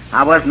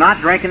 I was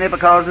not drinking it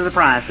because of the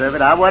price of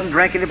it. I wasn't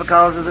drinking it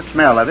because of the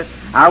smell of it.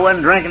 I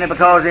wasn't drinking it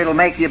because it'll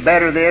make you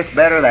better this,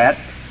 better that.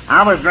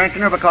 I was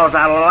drinking it because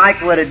I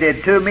liked what it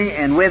did to me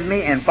and with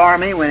me and for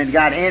me when it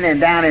got in and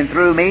down and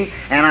through me,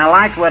 and I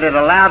liked what it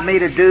allowed me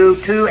to do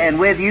to and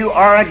with you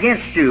or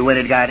against you when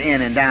it got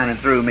in and down and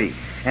through me.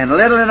 And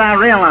little did I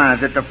realize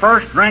that the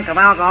first drink of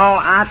alcohol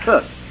I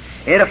took,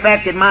 it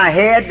affected my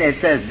head. It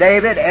says,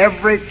 David,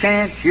 every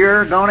chance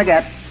you're going to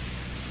get,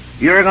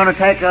 you're going to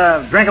take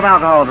a drink of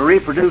alcohol to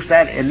reproduce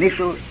that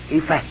initial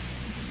effect.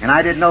 And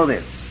I didn't know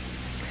this.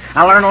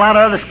 I learned a lot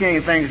of other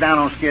skinny things down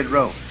on Skid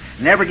Row.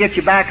 Never get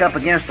your back up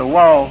against a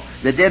wall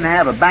that didn't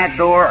have a back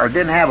door or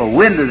didn't have a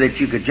window that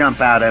you could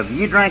jump out of. If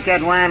you drank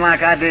that wine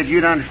like I did,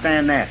 you'd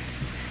understand that.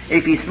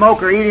 If you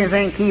smoke or eat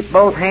anything, keep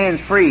both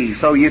hands free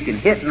so you can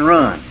hit and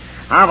run.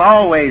 I've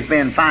always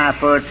been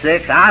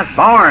 5'6". I was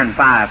born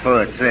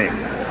 5'6".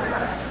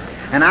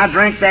 And I'd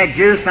drink that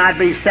juice and I'd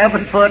be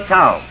 7 foot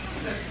tall.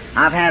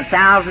 I've had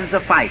thousands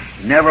of fights,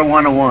 never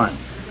won a one.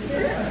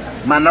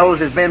 My nose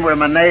has been where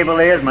my navel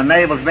is, my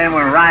navel's been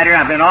where my rider.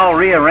 I've been all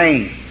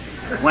rearranged.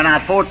 When I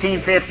was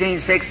 14,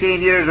 15,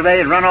 16 years of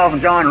age, run off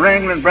and joined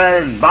Ringling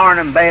Brothers and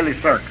Barnum Bailey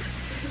Circus.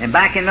 And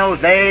back in those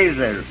days,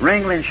 the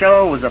Ringling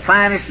Show was the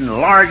finest and the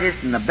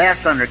largest and the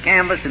best under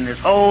canvas in this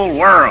whole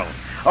world.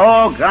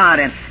 Oh, God,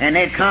 and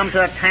they'd come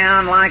to a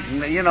town like,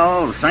 you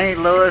know, St.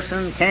 Louis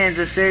and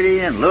Kansas City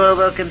and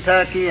Louisville,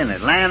 Kentucky and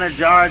Atlanta,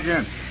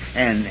 Georgia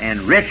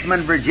and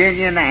Richmond,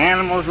 Virginia, and the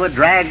animals would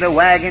drag the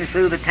wagons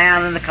through the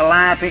town in the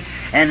Calliope,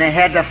 and they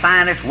had the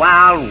finest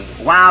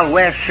Wild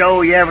West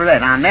show you ever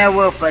had. I never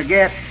will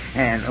forget,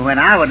 and when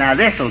I would, now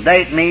this will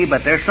date me,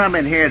 but there's some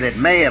in here that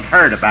may have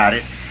heard about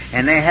it,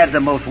 and they had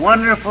the most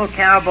wonderful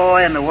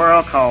cowboy in the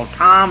world called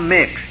Tom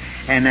Mix.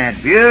 And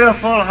that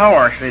beautiful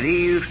horse that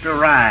he used to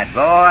ride,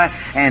 boy.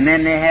 And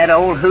then they had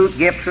old Hoot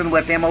Gibson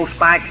with them old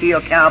spike heel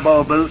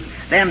cowboy boots.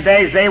 Them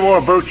days they wore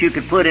boots you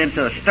could put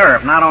into a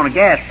stirrup, not on a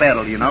gas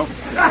pedal, you know.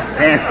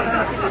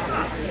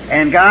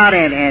 And God,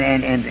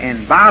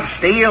 and Bob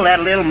Steele, that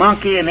little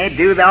monkey, and they'd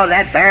do all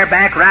that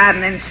bareback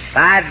riding and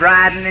side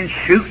riding and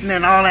shooting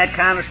and all that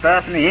kind of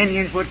stuff, and the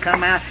Indians would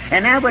come out,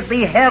 and that would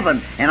be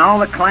heaven, and all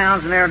the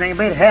clowns and everything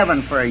would be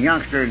heaven for a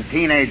youngster and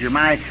teenager,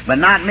 but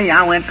not me.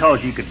 I went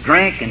because you could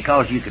drink and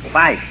because you could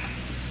fight.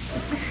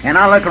 And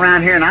I look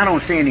around here and I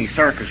don't see any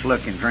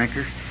circus-looking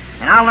drinkers.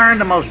 And I learned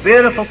the most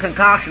beautiful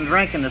concoction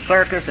drink in the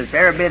circus that's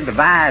ever been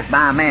devised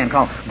by a man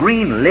called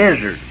Green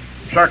Lizard,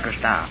 circus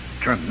style.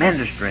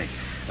 Tremendous drink.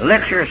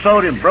 elixir of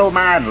sodium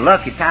bromide, and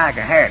Lucky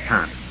Tiger hair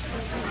tonic.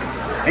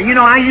 And you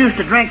know, I used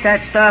to drink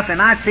that stuff,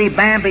 and I'd see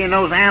Bambi and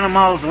those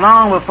animals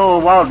long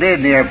before Walt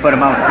Disney ever put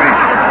them on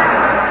screen.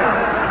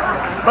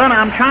 But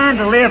I'm trying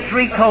to live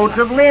 3 codes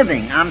of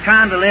living. I'm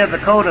trying to live the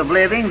code of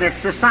living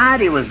that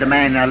society was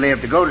demanding I live,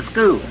 to go to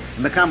school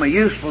and become a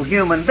useful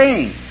human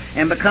being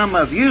and become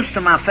of use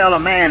to my fellow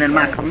man and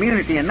my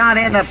community and not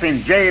end up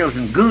in jails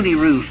and Goonie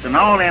Roost and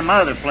all them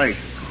other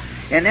places.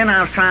 And then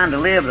I was trying to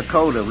live the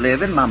code of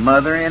living my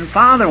mother and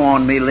father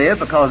wanted me to live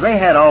because they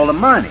had all the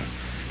money.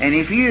 And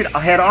if you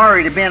had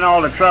already been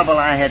all the trouble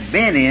I had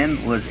been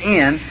in, was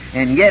in,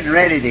 and getting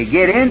ready to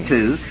get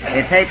into,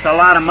 it takes a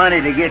lot of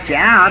money to get you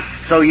out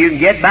so you can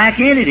get back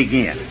in it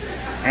again.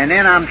 And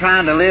then I'm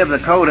trying to live the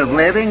code of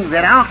living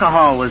that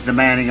alcohol was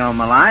demanding on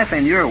my life,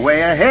 and you're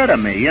way ahead of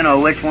me. You know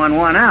which one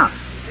won out.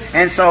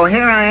 And so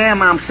here I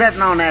am, I'm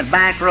sitting on that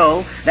back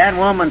row, that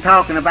woman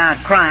talking about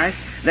Christ.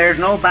 There's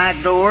no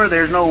back door,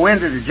 there's no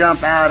window to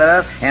jump out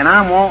of, and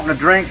I'm wanting to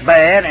drink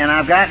bad, and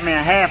I've got me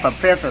a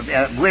fifth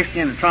of whiskey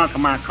in the trunk of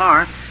my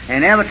car,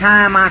 and every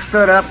time I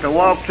stood up to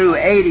walk through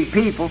 80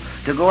 people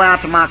to go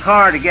out to my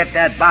car to get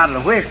that bottle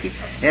of whiskey,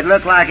 it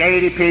looked like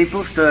 80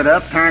 people stood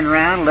up, turned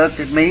around, looked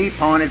at me,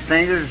 pointed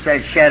fingers, and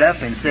said, "Shut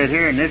up and sit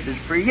here, and this is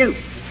for you."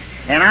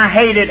 And I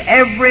hated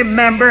every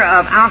member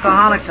of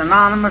Alcoholics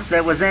Anonymous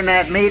that was in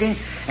that meeting,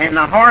 and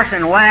the horse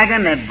and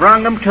wagon that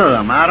brung them to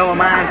them. I don't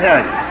mind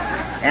telling you.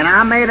 And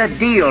I made a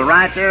deal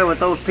right there with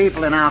those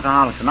people in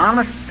Alcoholics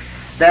Anonymous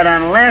that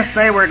unless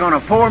they were going to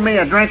pour me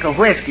a drink of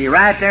whiskey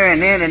right there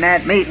and then in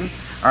that meeting,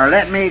 or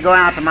let me go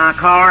out to my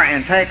car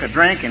and take a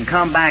drink and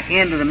come back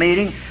into the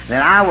meeting,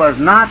 that I was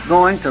not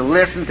going to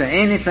listen to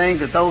anything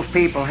that those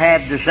people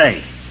had to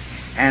say.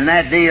 And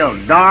that deal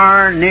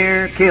darn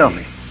near killed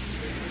me.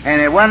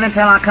 And it wasn't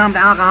until I come to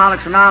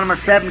Alcoholics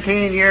Anonymous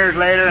 17 years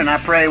later, and I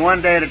pray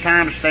one day at a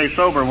time, stay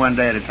sober one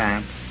day at a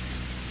time,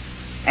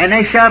 and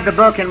they shoved a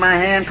book in my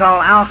hand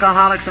called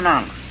Alcoholics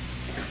Anonymous.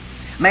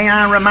 May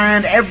I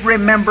remind every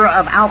member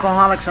of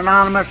Alcoholics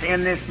Anonymous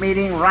in this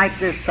meeting right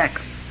this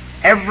second,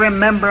 every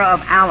member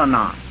of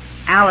Al-Anon,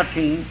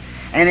 Alateen,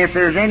 and if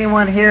there's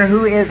anyone here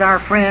who is our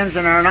friends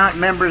and are not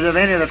members of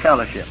any of the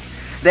fellowships,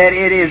 that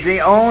it is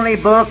the only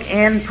book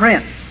in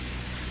print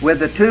with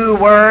the 2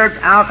 words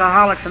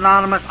Alcoholics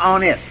Anonymous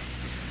on it.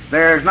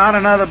 There's not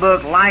another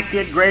book like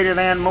it, greater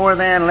than, more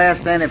than,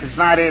 less than. If it's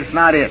not it, it's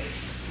not it.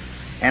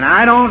 And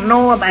I don't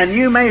know, and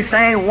you may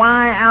say,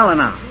 why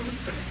Al-Anon?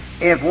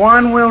 If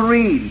one will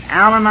read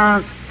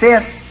Al-Anon's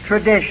 5th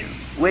tradition,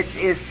 which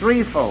is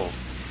threefold,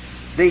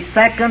 the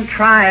second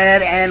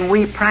triad, and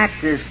we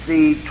practice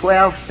the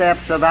 12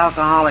 steps of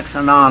Alcoholics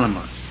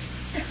Anonymous.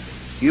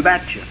 You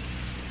betcha.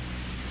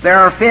 There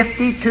are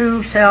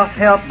 52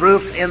 self-help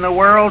groups in the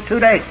world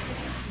today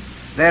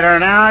that are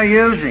now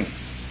using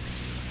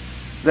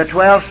the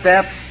 12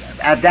 steps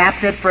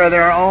adapted for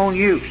their own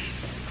use.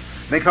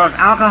 Because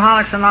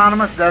Alcoholics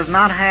Anonymous does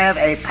not have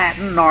a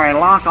patent nor a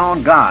lock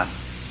on God.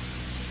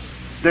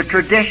 The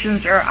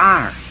traditions are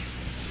ours.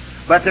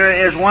 But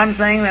there is one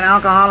thing that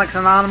Alcoholics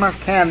Anonymous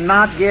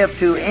cannot give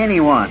to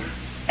anyone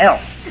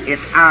else.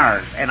 It's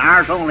ours, and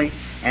ours only,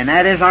 and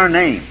that is our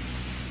name.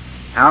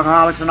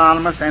 Alcoholics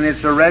Anonymous, and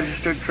it's a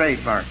registered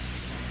trademark.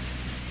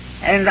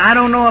 And I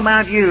don't know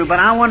about you, but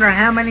I wonder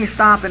how many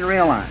stop and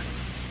realize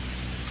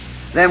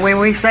that when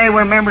we say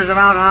we're members of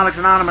Alcoholics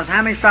Anonymous,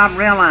 how many stop and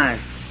realize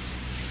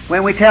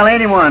when we tell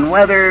anyone,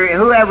 whether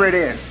whoever it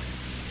is,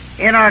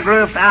 in our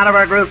groups, out of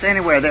our groups,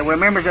 anywhere, that we're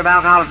members of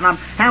Alcoholics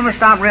Anonymous, how many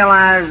stop and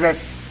realize that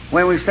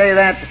when we say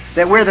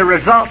that we're the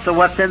results of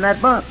what's in that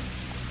book?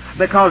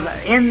 Because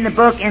in the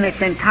book in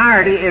its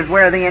entirety is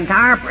where the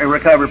entire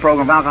recovery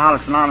program of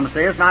Alcoholics Anonymous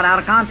is, not out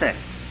of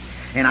context.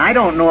 And I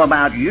don't know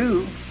about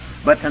you,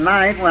 but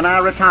tonight when I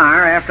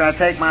retire, after I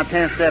take my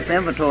 10-step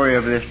inventory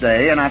of this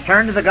day, and I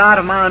turn to the God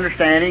of my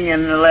understanding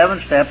in the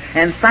 11th step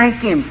and thank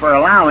Him for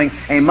allowing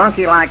a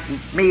monkey like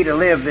me to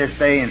live this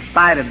day in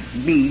spite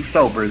of me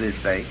sober this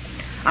day,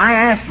 I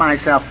ask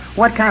myself,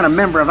 what kind of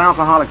member of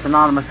Alcoholics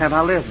Anonymous have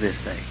I lived this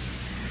day?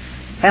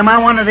 Am I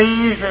one of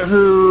these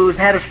who's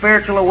had a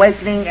spiritual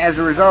awakening as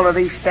a result of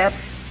these steps?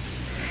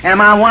 Am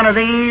I one of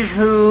these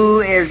who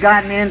has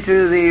gotten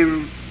into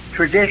the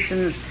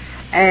traditions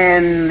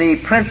and the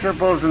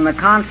principles and the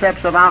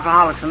concepts of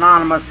Alcoholics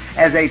Anonymous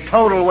as a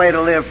total way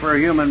to live for a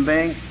human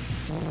being?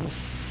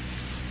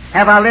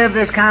 Have I lived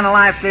this kind of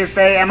life this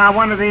day? Am I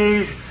one of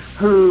these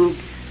who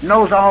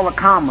knows all the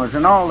commas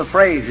and all the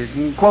phrases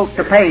and quote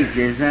the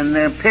pages and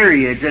the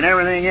periods and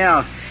everything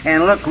else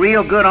and look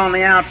real good on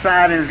the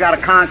outside and has got a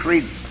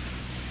concrete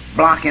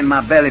block in my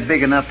belly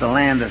big enough to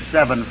land a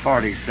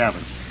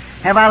 747?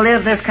 Have I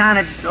lived this kind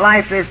of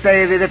life this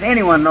day that if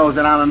anyone knows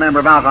that I'm a member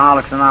of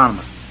Alcoholics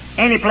Anonymous,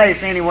 any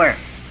place, anywhere,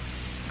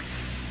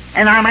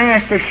 and I'm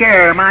asked to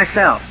share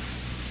myself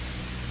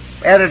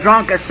at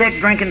a sick,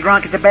 drinking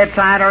drunk at the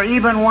bedside, or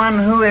even one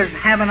who is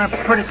having a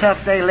pretty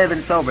tough day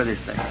living sober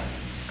this day,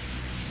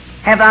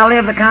 have I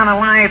lived the kind of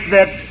life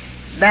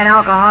that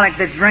alcoholic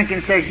that's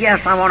drinking says,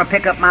 yes, I want to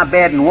pick up my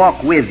bed and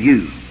walk with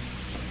you?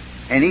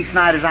 And each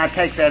night as I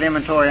take that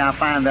inventory, I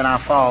find that I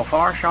fall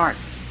far short.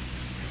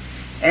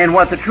 And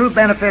what the true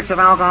benefits of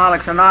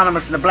Alcoholics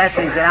Anonymous and the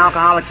blessings that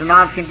Alcoholics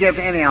Anonymous can give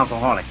to any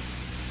alcoholic,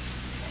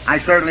 I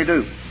certainly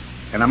do.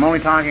 And I'm only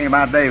talking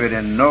about David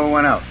and no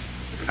one else.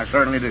 I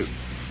certainly do.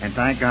 And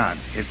thank God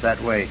it's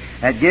that way.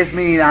 That gives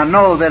me, I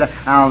know that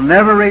I'll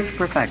never reach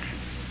perfection.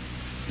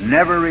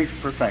 Never reach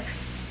perfection.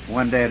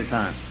 One day at a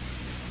time.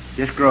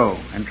 Just grow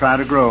and try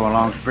to grow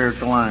along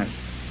spiritual lines.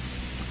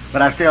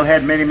 But I still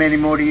had many, many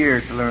more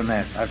years to learn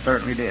that. I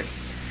certainly did.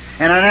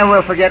 And I never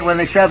will forget when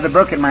they shoved the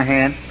book in my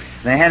hand.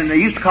 They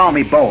used to call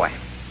me boy.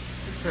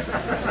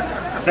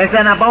 They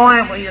said, now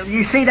boy,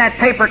 you see that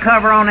paper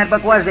cover on that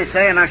book, what does it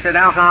say? And I said,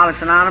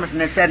 Alcoholics Anonymous.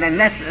 And they said, and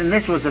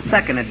this was the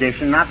second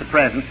edition, not the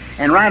present.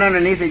 And right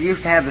underneath it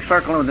used to have the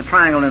circle and the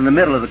triangle in the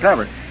middle of the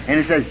cover. And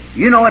it says,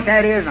 you know what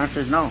that is? And I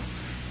said, no.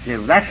 He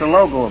said, that's the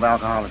logo of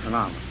Alcoholics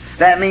Anonymous.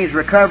 That means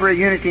recovery,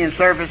 unity, and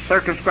service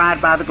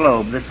circumscribed by the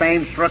globe. The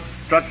same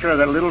structure of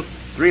that little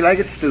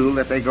three-legged stool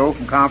that they go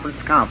from conference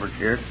to conference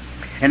here.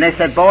 And they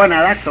said, boy,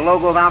 now that's the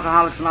logo of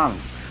Alcoholics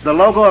Anonymous. The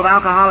logo of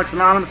Alcoholics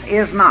Anonymous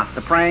is not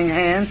the praying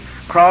hands,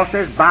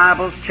 crosses,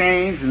 Bibles,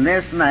 chains, and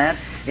this and that.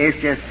 It's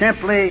just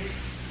simply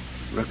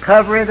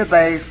recovery of the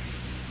base,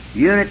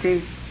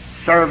 unity,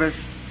 service,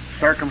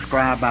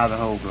 circumscribed by the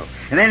whole globe.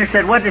 And then it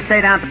said, what did it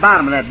say down at the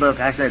bottom of that book?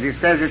 I said, it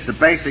says it's the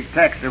basic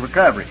text of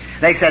recovery.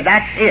 They said,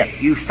 that's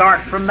it. You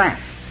start from that.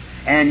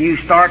 And you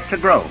start to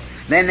grow.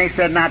 Then they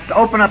said, now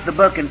open up the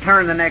book and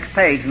turn the next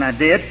page. And I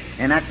did.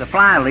 And that's a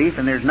fly leaf,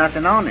 and there's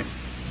nothing on it.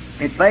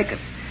 It's vacant.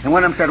 And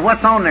one of them said,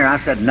 what's on there? I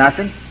said,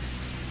 nothing.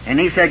 And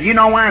he said, you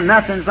know why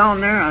nothing's on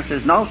there? I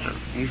said, no, sir.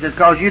 He said,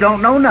 because you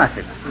don't know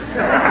nothing.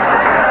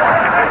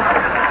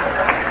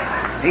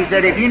 He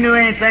said, if you knew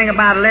anything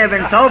about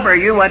living sober,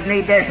 you wouldn't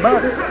need this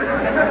book.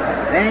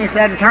 Then he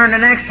said, turn the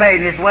next page.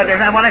 And he said,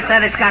 well, I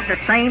said, it's got the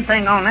same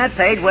thing on that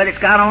page what it's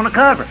got on the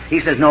cover. He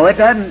says, no, it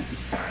doesn't.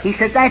 He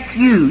said, that's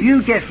you.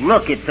 You just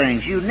look at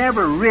things. You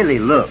never really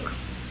look.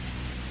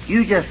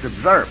 You just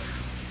observe.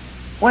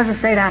 What does it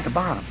say down at the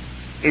bottom?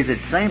 Is it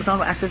the same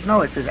song? I said,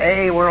 no, it says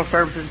AA World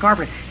Services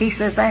Incorporated. He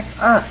says, that's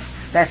us.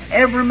 That's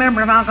every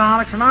member of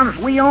Alcoholics Anonymous.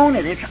 We own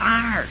it. It's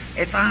ours.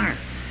 It's ours.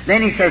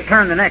 Then he says,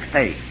 turn the next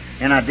page.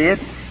 And I did.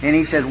 And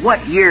he said,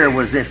 what year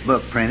was this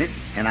book printed?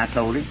 And I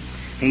told him.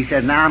 He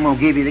said, now I'm going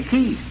to give you the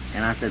keys.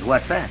 And I said,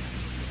 what's that?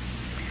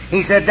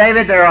 He said,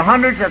 David, there are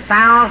hundreds of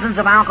thousands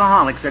of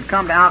alcoholics that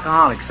come to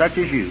Alcoholics, such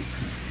as you,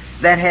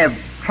 that have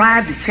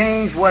tried to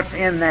change what's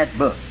in that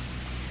book.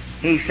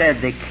 He said,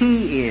 the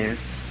key is,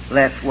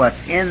 let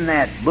what's in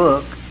that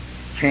book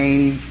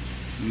change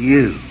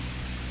you.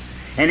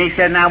 And he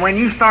said, now when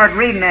you start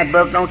reading that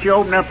book, don't you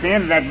open up the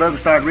end of that book and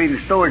start reading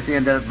the story at the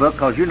end of the book,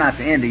 because you're not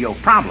the end of your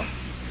problem.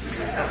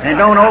 And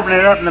don't open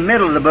it up in the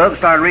middle of the book,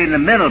 start reading the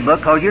middle of the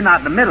book, because you're not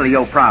in the middle of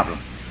your problem.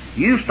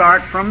 You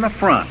start from the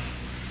front,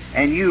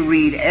 and you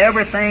read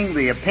everything,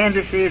 the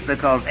appendices,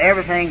 because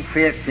everything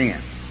fits in.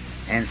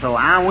 And so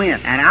I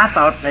went, and I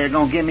thought they were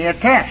going to give me a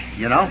test,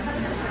 you know.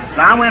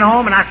 So I went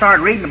home and I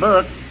started reading the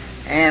book,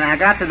 and I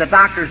got to the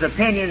doctor's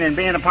opinion, and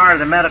being a part of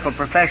the medical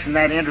profession,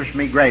 that interests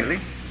me greatly.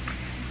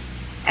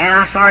 And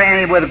I started,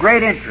 and with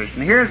great interest.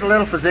 And here's a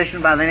little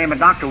physician by the name of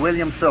Dr.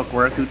 William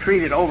Silkworth, who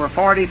treated over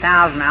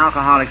 40,000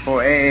 alcoholics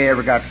before AA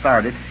ever got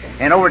started,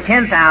 and over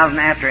 10,000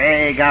 after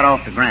AA got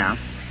off the ground.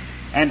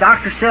 And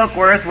Dr.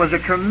 Silkworth was a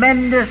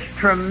tremendous,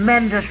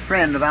 tremendous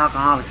friend of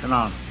Alcoholics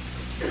Anonymous.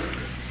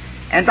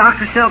 And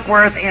Dr.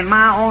 Silkworth, in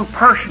my own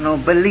personal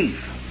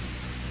belief,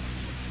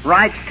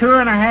 writes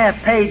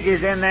 2.5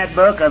 pages in that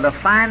book of the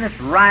finest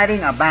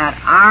writing about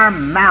our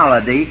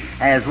malady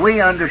as we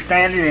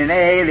understand it in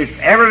AA that's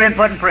ever been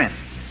put in print.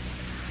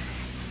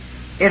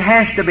 It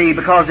has to be,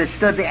 because it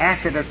stood the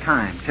acid of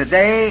time.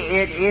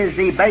 Today it is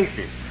the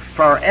basis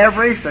for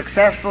every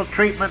successful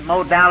treatment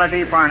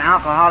modality for an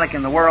alcoholic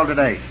in the world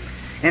today.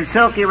 And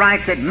Silky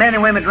writes that men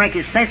and women drink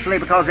essentially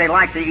because they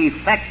like the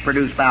effect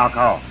produced by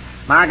alcohol.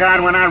 My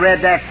God, when I read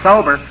that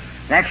sober,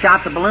 that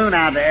shot the balloon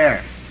out of the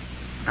air.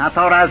 I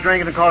thought I was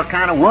drinking because the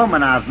kind of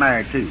woman I was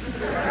married to.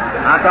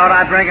 I thought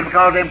I was drinking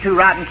because of them 2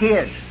 rotten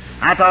kids.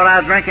 I thought I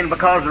was drinking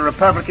because the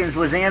Republicans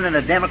was in and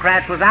the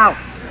Democrats was out.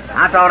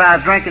 I thought I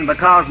was drinking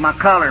because my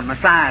color, my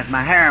size,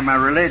 my hair, my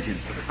religion.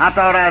 I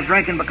thought I was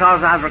drinking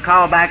because I was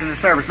recalled back in the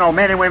service. No,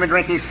 men and women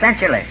drink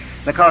essentially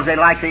because they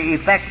like the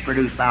effect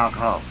produced by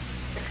alcohol.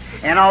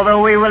 And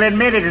although we will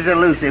admit it is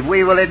elusive,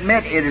 we will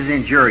admit it is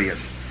injurious.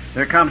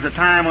 There comes a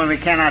time when we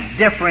cannot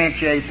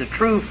differentiate the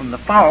true from the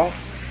false,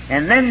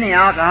 and then the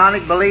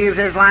alcoholic believes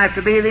his life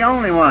to be the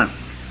only one.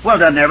 Well,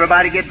 doesn't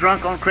everybody get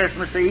drunk on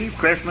Christmas Eve,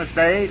 Christmas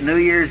Day, New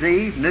Year's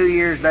Eve, New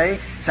Year's Day,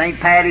 St.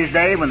 Patty's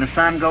Day, when the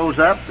sun goes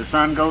up, the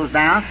sun goes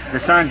down, the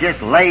sun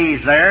just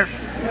lays there?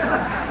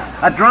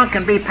 A drunk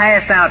can be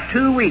passed out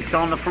 2 weeks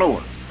on the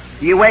floor.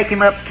 You wake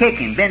him up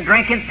kicking, been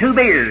drinking 2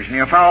 beers, and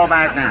he'll fall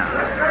back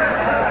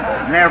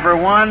down. Never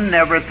 1,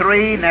 never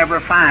 3, never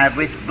 5.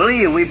 We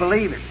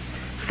believe it.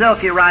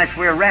 Silky writes,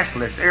 we're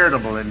restless,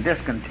 irritable, and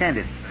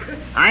discontented.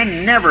 I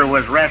never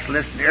was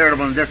restless,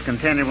 irritable, and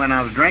discontented when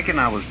I was drinking.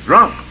 I was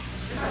drunk.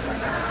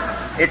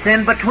 It's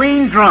in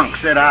between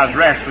drunks that I was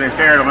restless,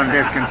 irritable, and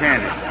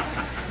discontented.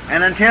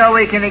 And until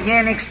we can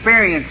again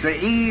experience the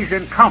ease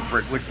and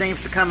comfort which seems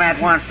to come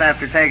at once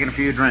after taking a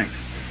few drinks.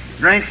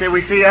 Drinks that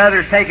we see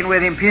others taking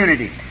with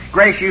impunity.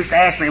 Grace used to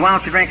ask me, why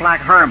don't you drink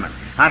like Herman?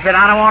 I said,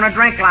 I don't want to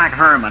drink like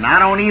Herman. I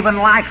don't even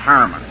like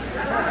Herman.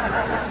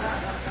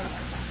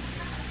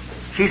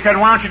 She said,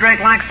 why don't you drink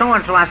like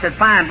so-and-so? I said,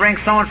 fine, bring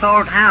so-and-so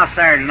over to the house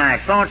Saturday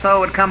night. So-and-so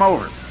would come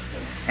over.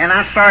 And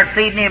I'd start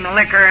feeding him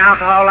liquor,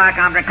 alcohol like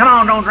I'm drinking. Come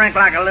on, don't drink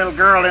like a little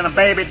girl and a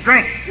baby.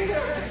 Drink.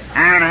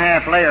 Hour and a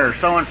half later,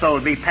 so-and-so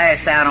would be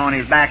passed out on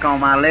his back on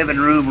my living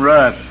room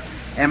rug.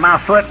 And my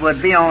foot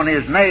would be on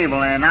his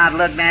navel, and I'd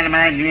look at him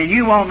and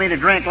you want me to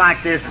drink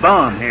like this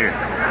bum here.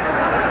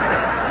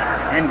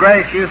 And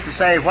Grace used to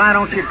say, why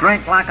don't you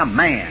drink like a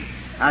man?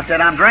 I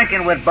said, I'm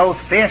drinking with both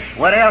fists.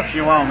 What else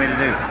you want me to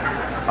do?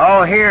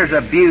 Oh, here's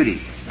a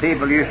beauty.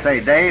 People used to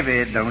say,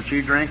 David, don't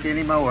you drink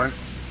anymore.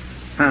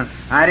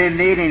 I didn't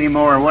need any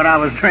more. What I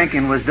was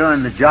drinking was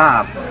doing the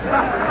job.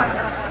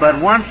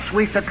 But once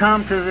we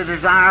succumb to the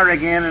desire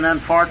again, and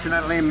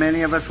unfortunately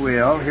many of us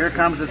will, here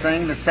comes the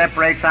thing that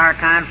separates our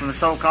kind from the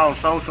so-called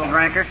social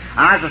drinker.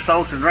 I was a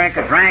social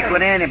drinker, drank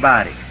with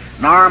anybody.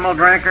 Normal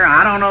drinker,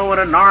 I don't know what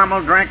a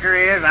normal drinker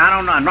is. I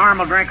don't know. A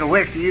normal drinker of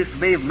whiskey used to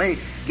be for me.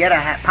 Get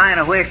a pint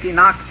of whiskey,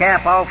 knock the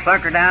cap off,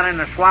 suck her down in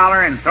the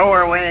swaller, and throw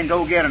her away and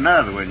go get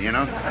another one, you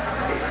know.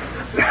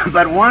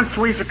 But once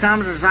we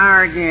succumb to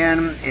desire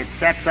again, it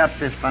sets up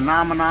this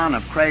phenomenon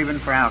of craving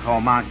for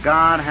alcohol. My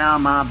God, how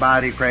my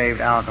body craved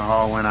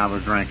alcohol when I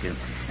was drinking.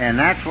 And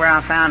that's where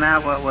I found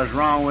out what was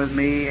wrong with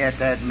me at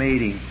that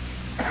meeting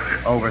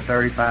over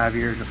 35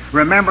 years ago.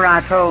 Remember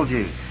I told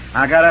you,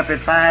 I got up at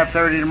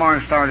 5:30 in the morning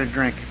and started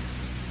drinking.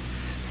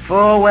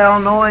 Full well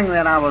knowing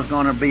that I was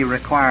going to be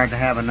required to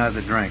have another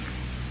drink.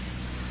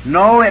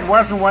 No, it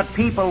wasn't what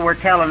people were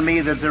telling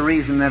me that the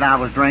reason that I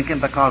was drinking,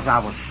 because I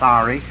was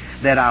sorry,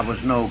 that I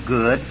was no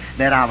good,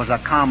 that I was a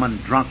common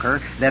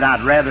drunkard, that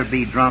I'd rather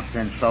be drunk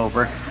than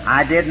sober.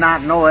 I did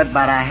not know it,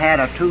 but I had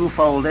a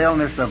twofold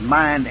illness of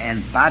mind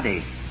and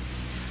body.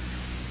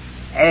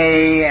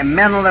 A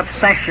mental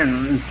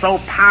obsession so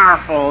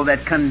powerful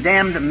that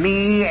condemned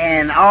me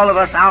and all of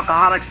us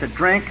alcoholics to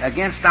drink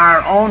against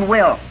our own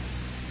will.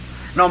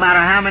 No matter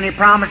how many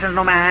promises,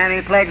 no matter how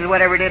many pledges,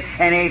 whatever it is,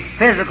 and a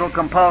physical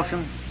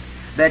compulsion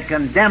that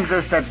condemns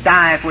us to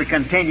die if we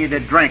continue to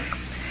drink.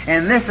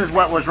 And this is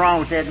what was wrong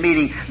with that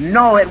meeting.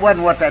 No, it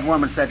wasn't what that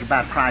woman said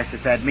about Christ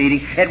at that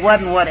meeting. It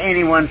wasn't what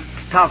anyone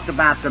talked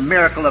about, the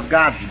miracle of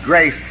God's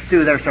grace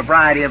through their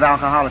sobriety of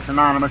Alcoholics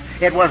Anonymous.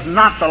 It was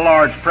not the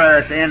Lord's Prayer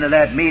at the end of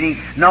that meeting.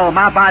 No,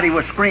 my body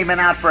was screaming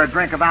out for a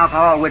drink of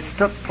alcohol, which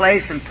took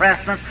place in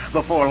precedence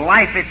before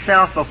life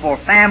itself, before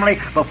family,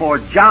 before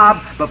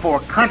job, before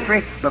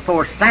country,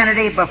 before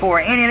sanity, before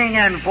anything,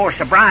 and before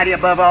sobriety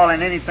above all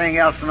and anything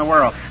else in the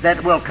world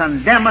that will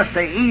condemn us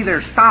to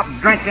either stop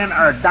drinking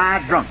or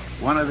die drunk.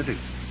 One of the two.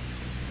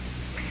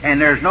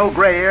 And there's no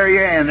gray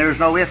area, and there's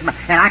no if.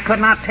 And I could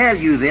not tell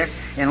you this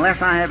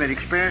unless I have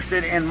experienced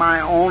it in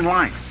my own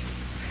life.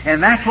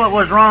 And that's what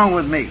was wrong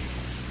with me.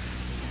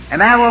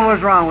 And that's what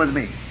was wrong with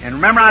me. And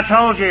remember I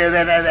told you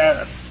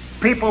that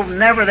people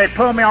they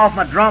pulled me off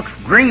my drunk's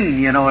green,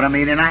 you know what I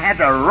mean, and I had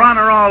to run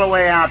her all the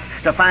way out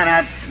to find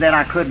out that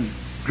I couldn't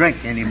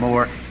drink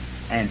anymore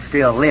and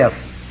still live.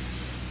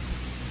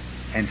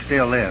 And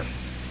still live.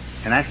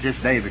 And that's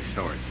just David's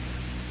story.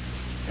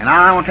 And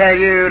I want to tell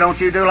you, don't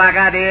you do like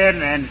I did,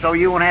 and so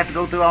you won't have to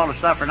go through all the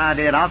suffering I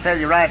did. I'll tell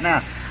you right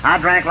now, I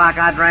drank like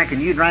I drank,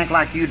 and you drank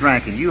like you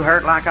drank, and you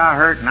hurt like I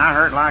hurt, and I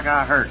hurt like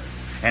I hurt.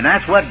 And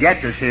that's what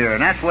gets us here,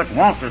 and that's what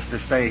wants us to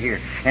stay here.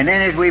 And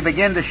then as we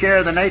begin to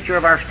share the nature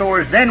of our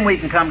stories, then we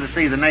can come to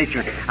see the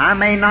nature. I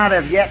may not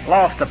have yet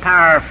lost the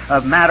power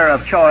of matter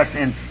of choice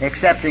in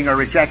accepting or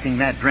rejecting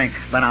that drink,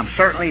 but I'm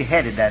certainly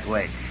headed that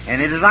way.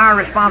 And it is our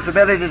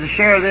responsibility to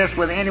share this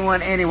with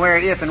anyone, anywhere,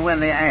 if and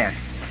when they ask.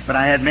 But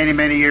I had many,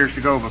 many years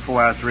to go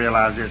before I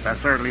realized this. I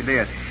certainly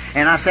did.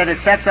 And I said it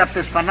sets up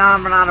this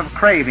phenomenon of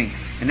craving.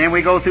 And then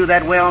we go through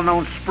that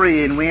well-known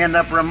spree, and we end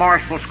up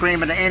remorseful,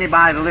 screaming to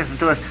anybody to listen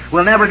to us,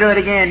 we'll never do it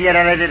again, yet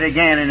I did it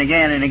again and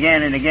again and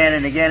again and again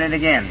and again and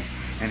again.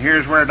 And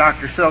here's where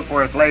Dr.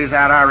 Silkworth lays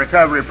out our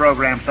recovery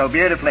program so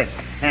beautifully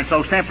and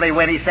so simply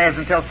when he says,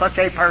 until such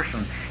a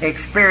person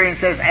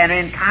experiences an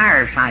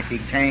entire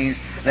psychic change,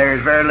 there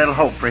is very little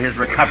hope for his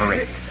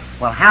recovery.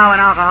 Well, how in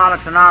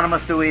Alcoholics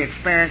Anonymous do we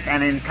experience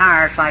an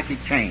entire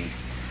psychic change?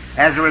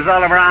 As a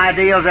result of our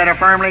ideals that are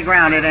firmly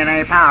grounded in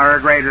a power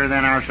greater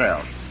than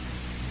ourselves.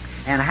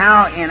 And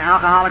how in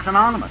Alcoholics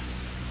Anonymous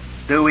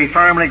do we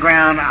firmly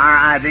ground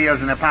our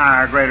ideals in a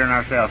power greater than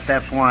ourselves?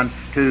 Steps 1,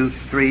 2,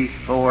 3,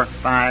 4,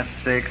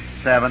 5, 6,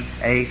 7,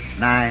 8,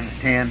 9,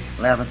 10,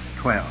 11,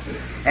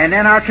 12. And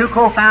then our two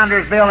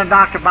co-founders, Bill and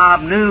Dr.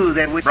 Bob, knew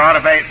that we brought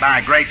about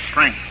by great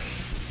strength.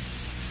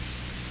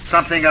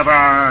 Something of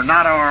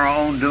not our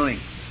own doing.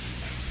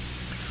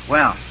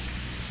 Well,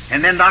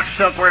 and then Dr.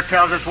 Silkworth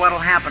tells us what will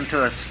happen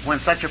to us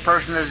when such a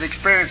person has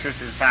experienced this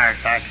entire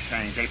psychic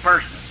change. A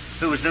person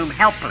who is doomed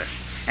helpless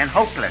and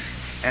hopeless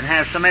and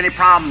has so many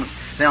problems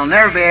they'll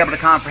never be able to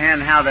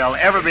comprehend how they'll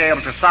ever be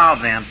able to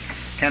solve them,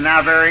 can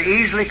now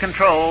very easily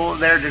control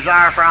their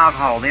desire for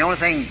alcohol. The only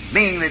thing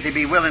being that they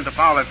be willing to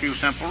follow a few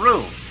simple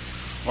rules.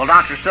 Well,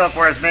 Dr.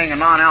 Silkworth, being a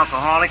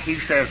non-alcoholic, he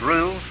says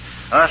rules.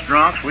 Us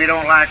drunks, we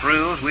don't like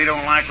rules. We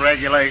don't like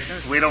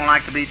regulations. We don't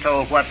like to be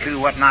told what to,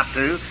 what not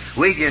to.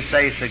 We just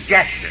say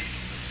suggestions.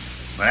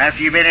 But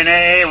after you've been in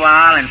AA a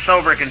while and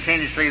sober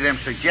continuously, them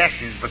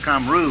suggestions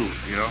become rules,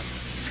 you know.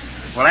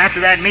 Well, after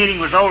that meeting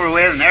was over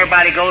with and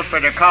everybody goes for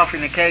their coffee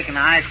and the cake and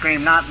the ice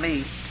cream, not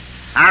me,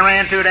 I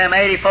ran through them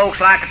 80 folks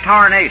like a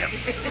tornado.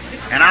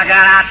 And I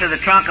got out to the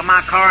trunk of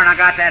my car and I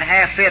got that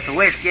half-fifth of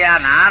whiskey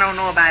out. Now, I don't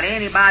know about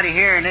anybody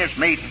here in this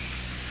meeting,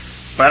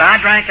 but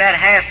I drank that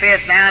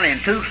half-fifth down in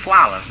 2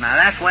 swallows. Now,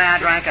 that's the way I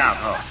drank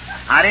alcohol.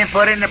 I didn't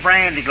put it in a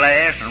brandy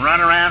glass and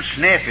run around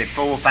sniff it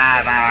 4 or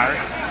 5 hours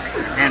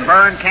and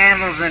burn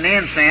candles and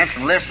incense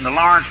and listen to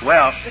Lawrence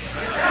Welch.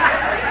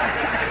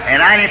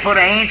 And I didn't put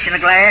an inch in a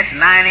glass and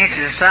 9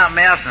 inches of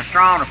something else and a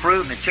straw and a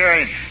fruit and a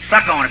cherry and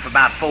suck on it for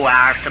about 4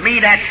 hours. To me,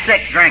 that's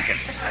sick drinking.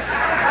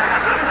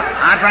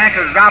 I drank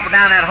it and drop it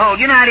down that hole.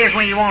 You know how it is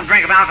when you won't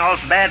drink of alcohol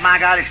so bad, my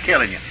God, it's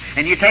killing you.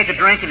 And you take a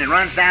drink and it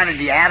runs down into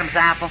the Adam's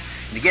apple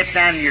and it gets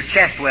down in your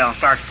chest well and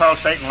starts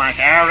pulsating like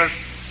arrows.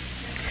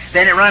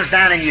 Then it runs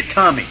down in your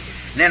tummy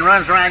and then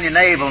runs around your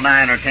navel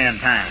 9 or 10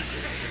 times.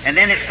 And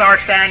then it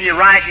starts down your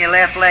right and your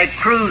left leg,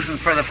 cruising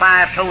for the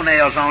 5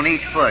 toenails on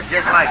each foot,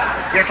 just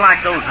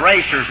like those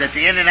racers at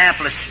the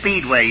Indianapolis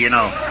Speedway, you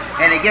know.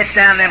 And it gets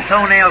down them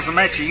toenails and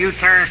makes a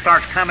U-turn,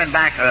 starts coming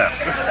back up.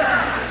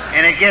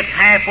 And it gets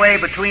halfway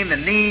between the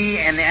knee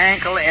and the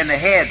ankle, and the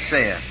head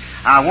says,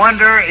 I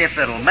wonder if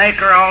it'll make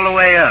her all the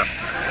way up.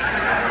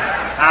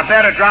 I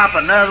better drop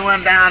another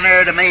one down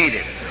there to meet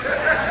it.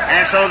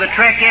 And so the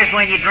trick is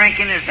when you're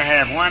drinking is to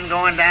have one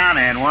going down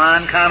and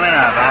one coming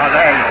up. Oh,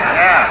 there you go.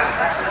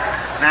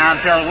 Yeah. Now,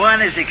 until one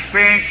has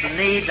experienced the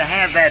need to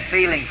have that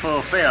feeling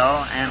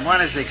fulfilled, and one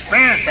has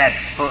experienced that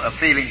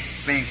feeling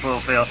being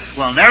fulfilled,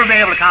 we'll never be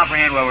able to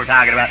comprehend what we're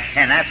talking about,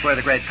 and that's where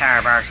the great power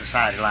of our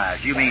society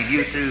lies. You mean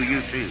you too,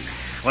 you too.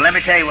 Well, let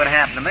me tell you what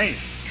happened to me.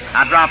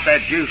 I dropped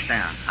that juice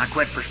down. I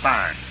quit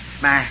perspiring.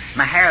 My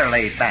hair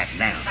laid back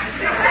down.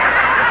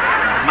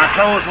 My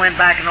toes went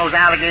back in those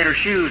alligator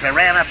shoes. I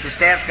ran up the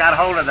steps, got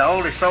hold of the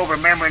oldest sober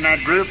member in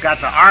that group, got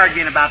to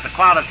arguing about the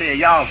quality of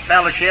y'all's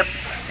fellowship,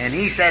 and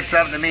he said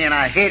something to me and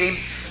I hit him.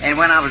 And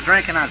when I was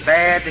drinking, I was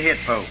bad to hit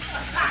folks.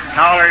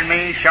 Taller than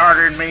me,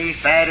 shorter than me,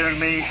 fatter than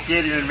me,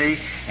 skinnier than me,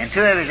 and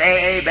 2 of his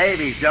AA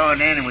babies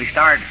joined in and we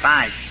started to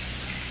fight.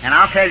 And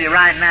I'll tell you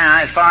right now,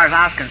 as far as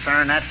I was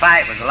concerned, that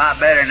fight was a lot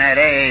better than that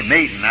AA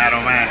meeting, I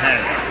don't mind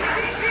telling you.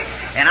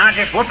 And I was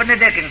just whooping the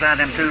dickens out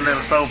of them 2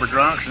 little sober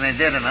drunks, and they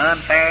did an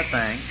unfair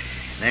thing.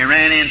 They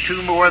ran in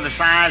 2 more the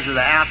size of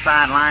the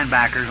outside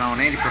linebackers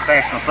on any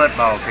professional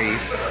football team.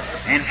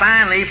 And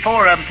finally,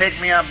 4 of them picked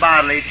me up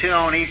bodily, 2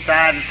 on each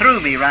side, and threw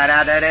me right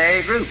out of that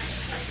AA group.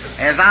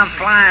 As I'm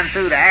flying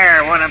through the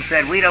air, one of them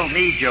said, we don't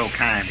need your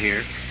kind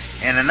here.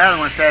 And another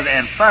one said,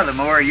 and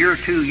furthermore, you're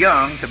too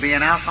young to be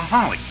an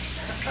alcoholic.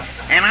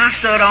 And I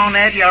stood on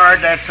that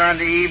yard that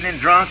Sunday evening,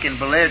 drunk and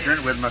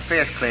belligerent with my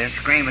fist clenched,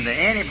 screaming to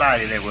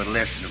anybody that would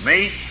listen to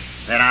me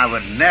that I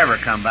would never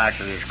come back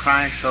to this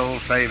Christ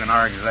soul-saving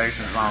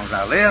organization as long as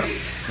I lived,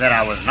 that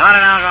I was not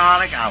an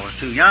alcoholic, I was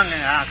too young an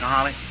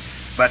alcoholic.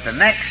 But the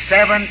next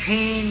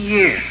 17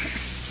 years,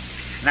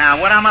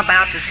 now what I'm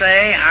about to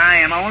say, I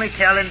am only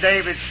telling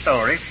David's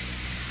story.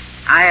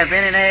 I have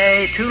been in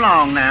AA too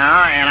long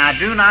now, and I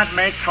do not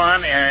make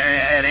fun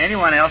at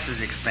anyone else's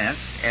expense,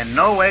 in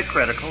no way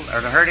critical or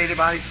to hurt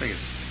anybody's feelings.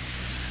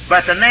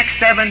 But the next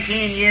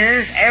 17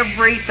 years,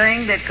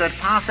 everything that could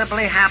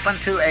possibly happen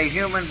to a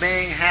human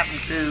being happened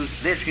to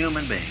this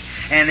human being.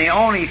 And the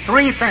only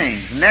 3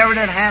 things never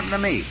did happen to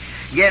me,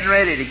 getting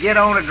ready to get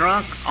on a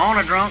drunk,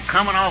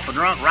 coming off a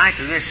drunk right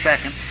to this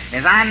second,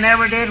 is I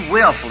never did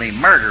willfully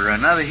murder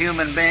another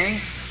human being,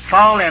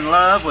 fall in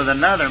love with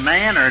another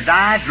man, or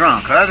die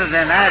drunk. Other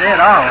than that, it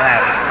all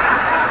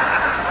happened.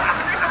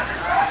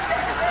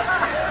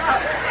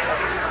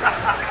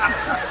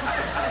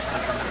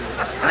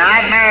 Now,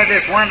 I'd married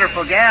this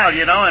wonderful gal,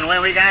 you know, and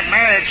when we got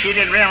married, she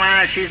didn't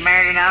realize she's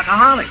married an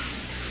alcoholic.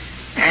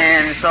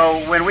 And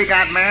so when we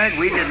got married,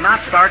 we did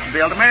not start to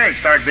build a marriage,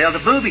 started to build a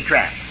booby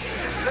trap.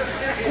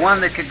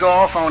 One that could go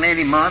off on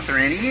any month or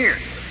any year.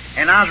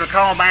 And I was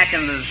recalled back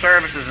into the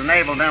service as a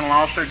naval dental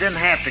officer. Didn't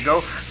have to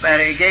go, but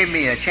it gave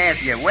me a chance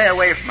to get way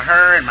away from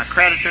her and my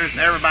creditors and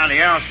everybody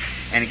else.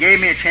 And it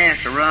gave me a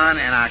chance to run,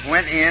 and I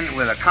went in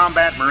with a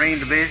combat Marine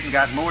division,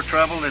 got more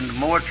trouble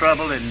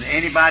than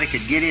anybody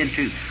could get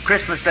into.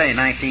 Christmas Day,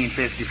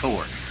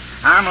 1954.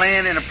 I'm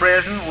laying in a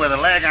prison with a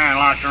leg iron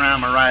locked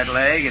around my right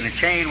leg and a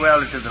chain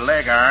welded to the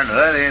leg iron, the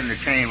other end of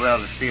the chain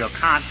welded to steel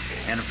cot,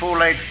 and a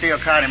full-length steel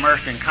cot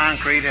immersed in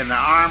concrete, and the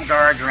armed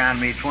guards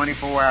around me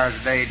 24 hours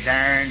a day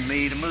daring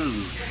me to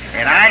move.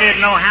 And I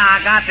didn't know how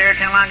I got there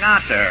till I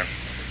got there.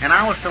 And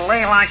I was to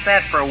lay like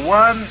that for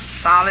 1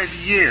 solid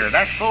year.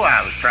 That's 4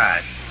 I was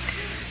tried.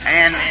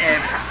 And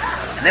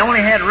they only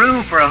had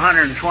room for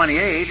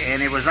 128,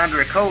 and it was under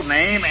a code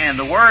name, and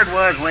the word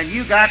was when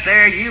you got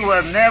there, you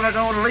was never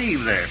going to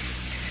leave there.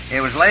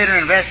 It was later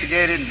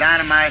investigated and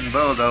dynamite and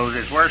bulldozed.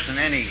 It's worse than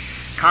any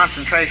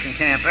concentration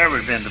camp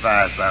ever been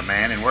devised by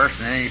man, and worse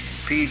than any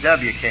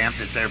PW camp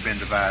that's ever been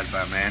devised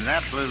by man. It's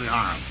absolutely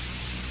horrible.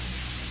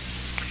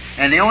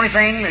 And the only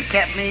thing that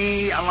kept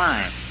me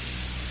alive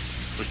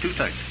was two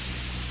things.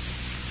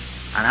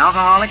 An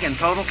alcoholic in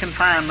total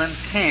confinement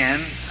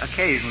can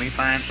occasionally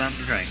find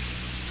something to drink.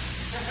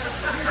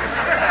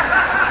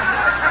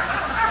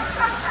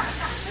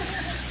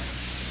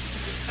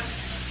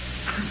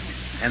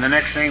 And the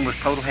next thing was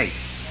total hate.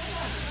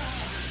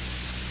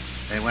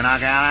 That when I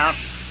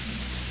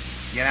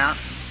get out,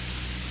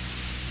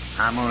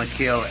 I'm going to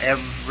kill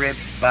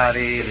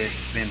everybody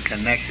that's been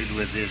connected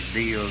with this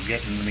deal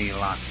getting me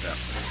locked up.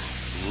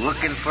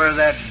 Looking for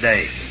that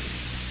day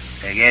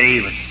to get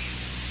even.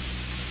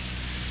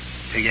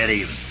 To get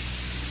even.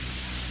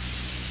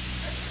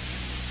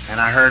 And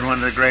I heard one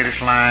of the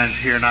greatest lines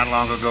here not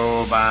long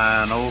ago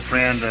by an old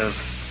friend of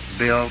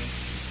Bill,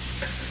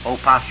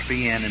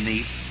 apostrophe N and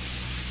E,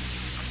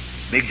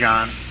 Big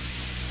John.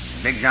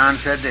 Big John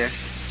said this: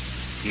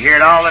 you hear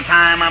it all the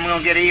time, I'm going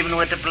to get even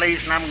with the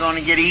police, and I'm going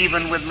to get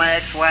even with my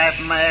ex-wife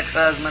and my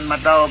ex-husband, my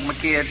dog, my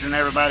kids, and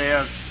everybody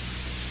else.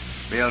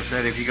 Bill said, John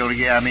said, if you're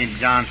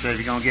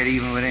going to get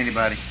even with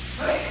anybody,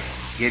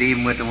 get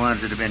even with the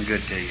ones that have been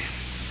good to you.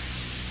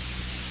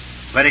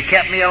 But it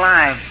kept me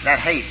alive, that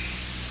hate.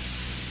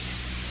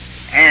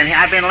 And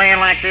I've been laying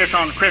like this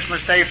on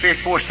Christmas Day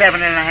for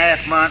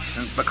 7.5 months,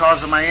 and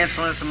because of my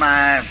insolence and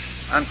my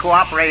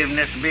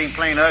uncooperativeness and being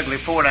plain ugly,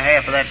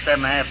 4.5 of that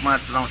 7.5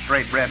 months was on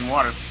straight bread and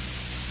water.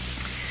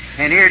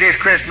 And here it is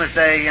Christmas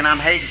Day, and I'm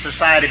hating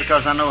society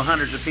because I know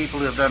hundreds of people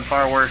who have done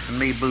far worse than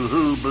me.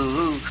 Boo-hoo,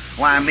 boo-hoo.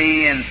 Why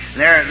me? And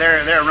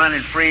they're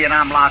running free, and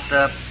I'm locked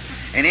up.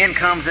 And in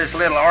comes this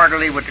little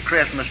orderly with the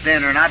Christmas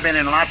dinner, and I've been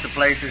in lots of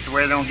places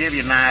where they don't give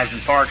you knives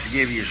and forks, they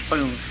give you a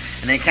spoon,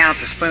 and they count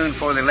the spoon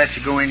before they let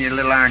you go in your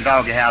little iron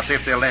doggy house,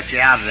 if they'll let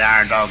you out of the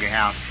iron doggy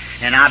house.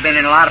 And I've been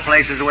in a lot of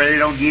places where they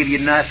don't give you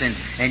nothing,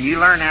 and you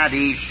learn how to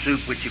eat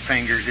soup with your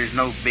fingers. There's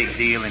no big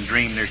deal, and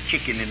dream there's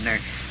chicken in there.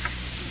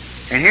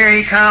 And here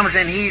he comes,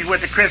 and he's with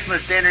the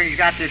Christmas dinner, and he's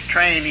got this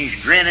tray, and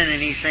he's grinning,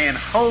 and he's saying,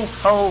 ho,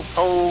 ho,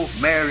 ho,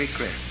 Merry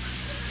Christmas.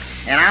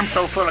 And I'm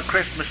so full of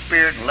Christmas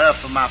spirit and love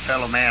for my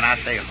fellow man, I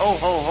say, ho,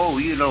 ho, ho,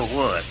 you know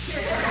what?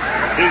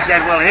 He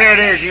said, well, here it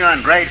is, you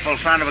ungrateful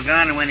son of a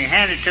gun. And when he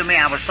handed it to me,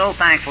 I was so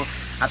thankful,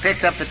 I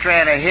picked up the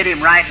tray and I hit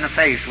him right in the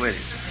face with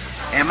it.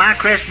 And my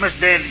Christmas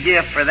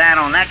gift for that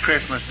on that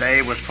Christmas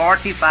day was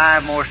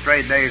 45 more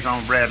straight days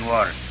on bread and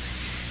water.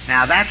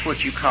 Now, that's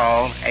what you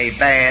call a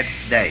bad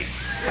day.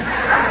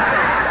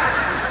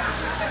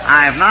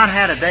 I have not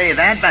had a day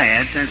that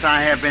bad since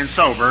I have been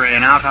sober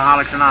in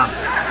Alcoholics Anonymous.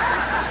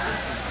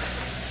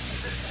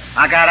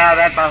 I got out of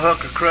that by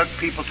hook or crook.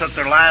 People took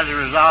their lives as a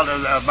result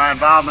of my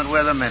involvement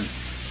with them, and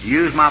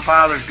used my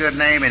father's good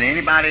name and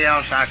anybody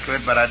else I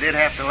could, but I did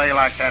have to lay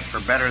like that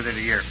for better than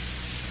a year.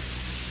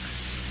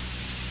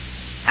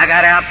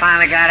 I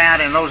finally got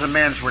out, and those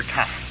amends were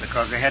tough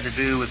because they had to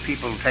do with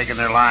people taking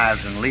their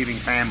lives and leaving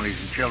families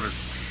and children.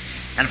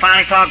 And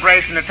finally talked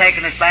grace into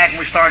taking us back, and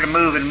we started to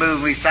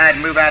move. We decided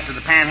to move out to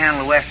the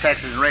panhandle of West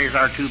Texas and raise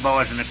our two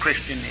boys in a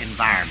Christian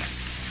environment.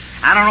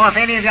 I don't know if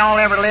any of y'all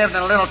ever lived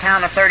in a little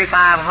town of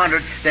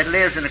 3,500 that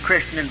lives in a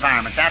Christian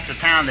environment. That's a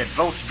town that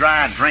votes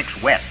dry and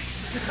drinks wet.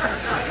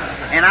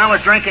 And I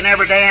was drinking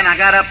every day, and I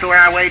got up to where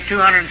I weighed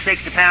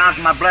 260 pounds,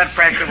 and my blood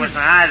pressure was so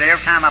high that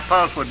every time my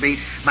pulse would beat,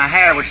 my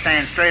hair would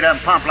stand straight up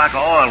and pump like an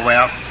oil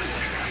well.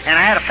 And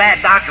I had a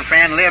fat doctor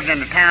friend lived in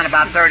the town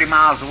about 30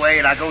 miles away,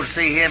 and I go to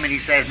see him, and he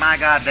says, my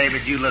God,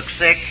 David, you look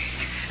sick.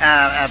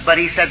 But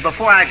he said,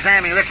 before I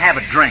examine you, let's have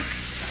a drink.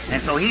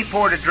 And so he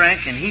poured a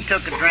drink, and he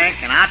took a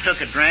drink, and I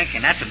took a drink,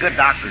 and that's a good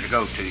doctor to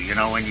go to, you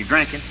know, when you're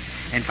drinking.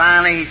 And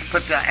finally, he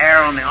put the air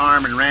on the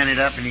arm and ran it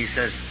up, and he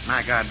says,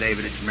 my God,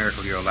 David, it's a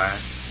miracle you're alive.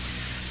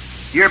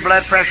 Your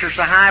blood pressure's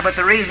so high, but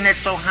the reason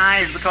it's so high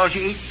is because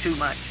you eat too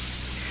much.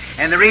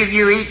 And the reason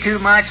you eat too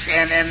much,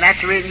 and that's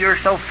the reason you're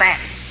so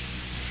fat.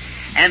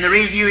 And the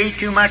reason you eat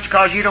too much is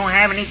because you don't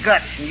have any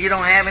guts, and you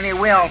don't have any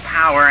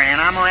willpower, and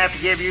I'm going to have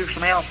to give you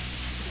some help.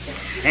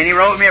 And he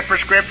wrote me a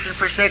prescription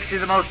for 60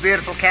 of the most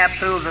beautiful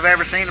capsules I've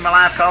ever seen in my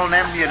life called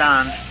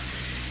Nembutalins.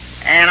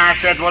 And I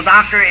said, well,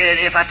 doctor,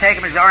 if I take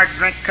them, it's hard to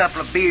drink a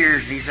couple of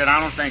beers. And he said, I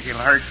don't think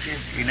it'll hurt you.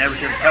 He never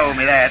should have told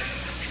me that.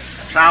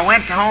 So I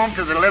went home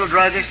to the little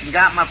druggist and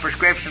got my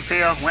prescription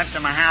pill, went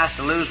to my house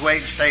to lose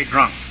weight and stay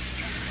drunk.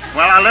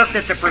 Well, I looked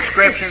at the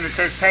prescription that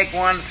says take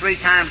 1 3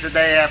 times a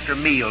day after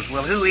meals.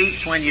 Well, who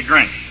eats when you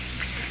drink?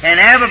 And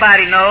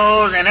everybody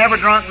knows, and every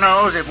drunk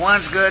knows, if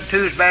 1's good,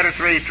 2's better,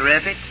 3's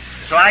terrific.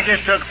 So I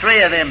just took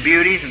 3 of them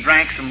beauties and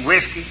drank some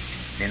whiskey.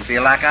 Didn't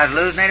feel like I was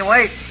losing any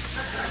weight.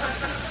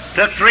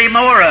 Took 3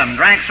 more of them,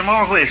 drank some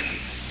more whiskey.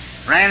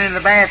 Ran in the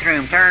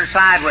bathroom, turned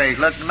sideways,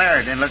 looked in the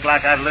mirror. Didn't look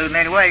like I was losing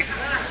any weight.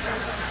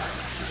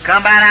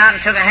 Come back out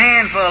and took a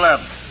handful of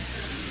them.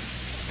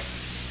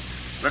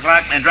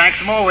 And drank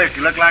some more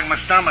whiskey. Looked like my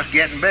stomach's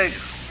getting bigger.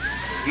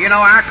 You know,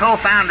 our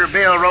co-founder,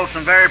 Bill, wrote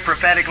some very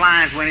prophetic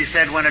lines when he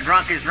said, when a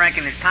drunk is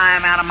drinking, it's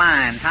time out of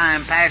mind.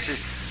 Time passes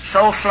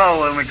so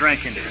slow when we're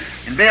drinking.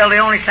 And Bill, the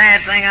only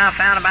sad thing I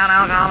found about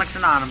Alcoholics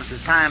Anonymous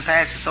is time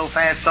passes so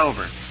fast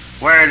sober.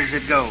 Where does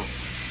it go?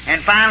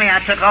 And finally, I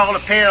took all the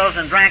pills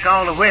and drank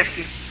all the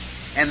whiskey.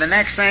 And the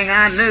next thing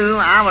I knew,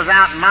 I was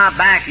out in my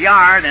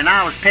backyard and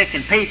I was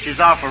picking peaches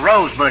off of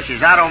rose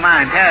bushes. I don't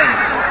mind telling you.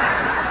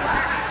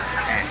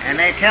 And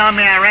they tell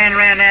me I ran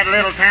around that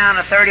little town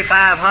of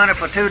 3,500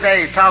 for 2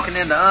 days talking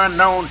in the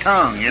unknown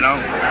tongue, you know.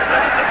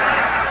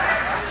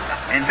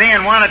 And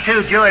being one of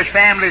 2 Jewish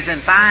families in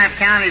 5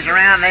 counties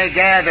around, they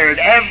gathered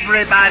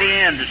everybody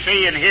in to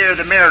see and hear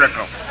the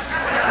miracle.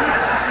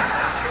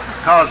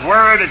 Because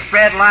word had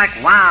spread like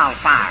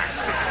wildfire.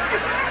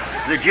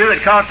 The Jew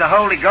had caught the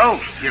Holy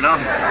Ghost, you know.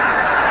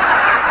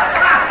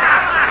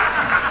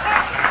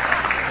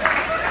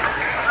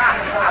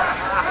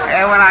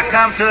 And when I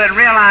come to it and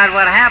realized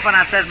what happened,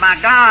 I said, my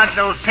God,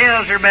 those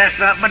pills are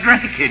messing up my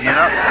drinking, you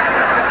know.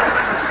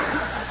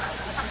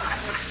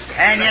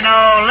 And, you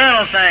know,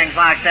 little things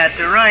like that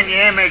to ruin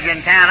your image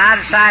in town. I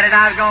decided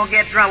I was going to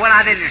get drunk. Well,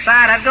 I didn't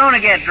decide. I was going to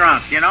get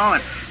drunk, you know.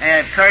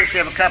 And courtesy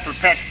of a couple of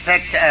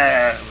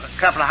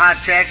hot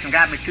checks and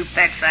got me 2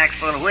 peck sacks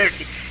full of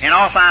whiskey. And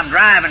off I'm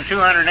driving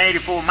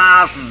 284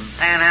 miles from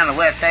Panhandle,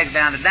 West Texas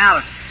down to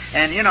Dallas.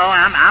 And, you know,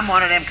 I'm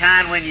one of them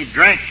kind when you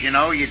drink, you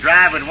know, you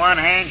drive with one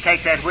hand,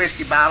 take that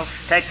whiskey bottle,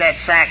 take that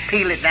sack,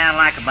 peel it down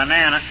like a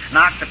banana,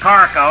 knock the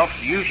cork off,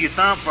 use your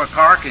thumb for a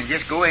cork, and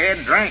just go ahead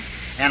and drink.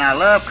 And I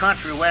love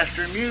country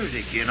western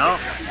music, you know.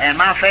 And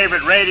my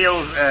favorite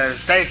radio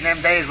station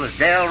them days was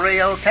Del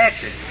Rio,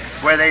 Texas,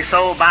 where they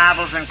sold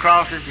Bibles and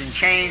crosses and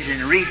chains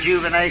and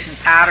rejuvenation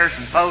powders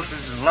and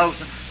posters and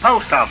lotions,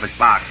 post office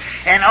box.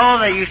 And oh,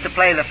 they used to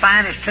play the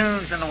finest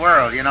tunes in the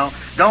world, you know.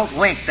 Don't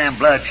wink them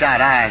bloodshot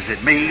eyes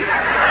at me.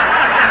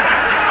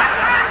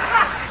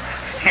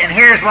 And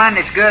here's one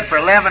that's good for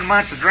 11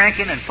 months of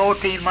drinking and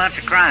 14 months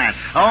of crying.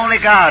 Only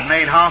God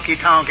made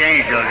honky-tonk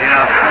angels, you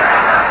know.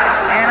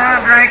 And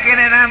I'm drinking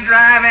and I'm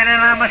driving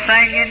and I'm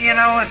a-singing, you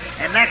know.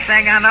 And next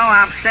thing I know,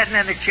 I'm sitting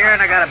in the chair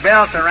and I got a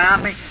belt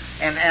around me.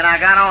 And I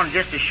got on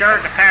just a shirt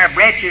and a pair of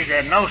breeches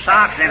and no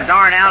socks and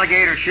darn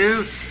alligator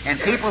shoes. And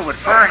people with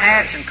fur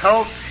hats and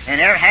coats. And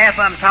half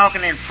of them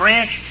talking in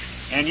French.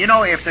 And you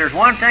know, if there's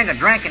one thing a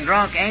drinking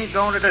drunk ain't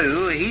going to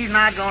do, he's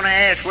not going to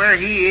ask where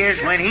he is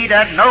when he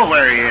doesn't know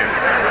where he is.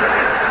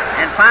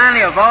 And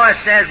finally a voice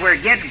says,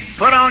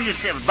 buckle your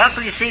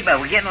seatbelt,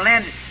 we're getting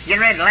ready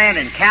to land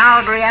in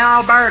Calgary,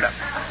 Alberta.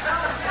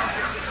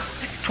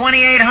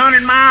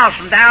 2,800 miles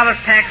from Dallas,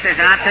 Texas.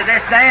 And to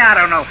this day, I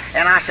don't know.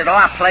 And I said,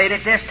 I played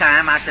it this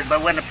time. I said,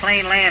 but when the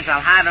plane lands,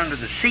 I'll hide under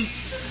the seat.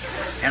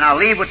 And I'll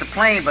leave with the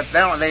plane, but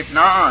they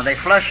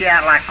flush you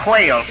out like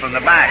quail from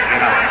the back, you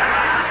know.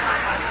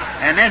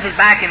 And this is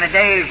back in the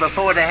days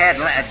before they had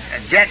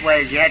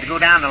jetways. You had to go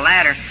down the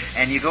ladder,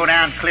 and you go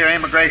down to clear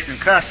immigration and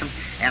customs.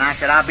 And I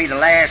said, I'll be the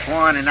last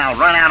one, and I'll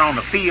run out on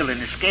the field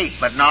and escape.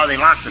 But no, they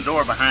locked the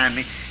door behind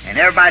me. And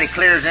everybody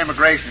clears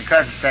immigration and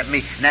customs except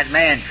me. And that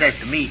man says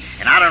to me,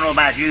 and I don't know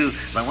about you,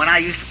 but when I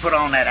used to put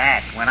on that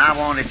act, when I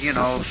wanted, you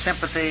know,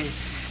 sympathy,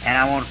 and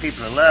I wanted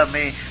people to love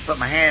me, put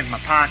my hand in my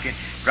pocket,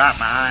 drop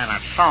my eye, and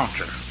I'd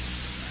saunter.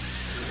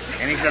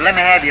 And he said, let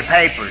me have your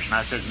papers. And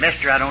I said,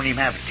 mister, I don't even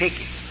have a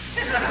ticket.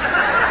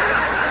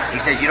 He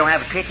said, you don't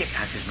have a ticket?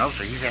 I said, no,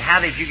 sir. He said, how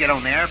did you get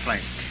on the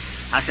airplane?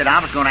 I said, I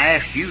was going to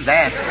ask you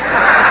that.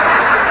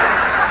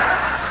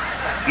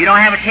 You don't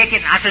have a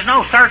ticket? I said,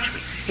 no, search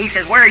me. He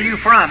said, where are you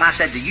from? I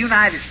said, the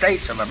United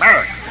States of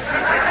America.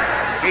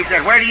 He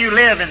said, where do you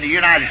live in the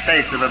United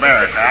States of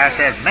America? I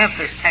said,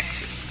 Memphis,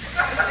 Texas.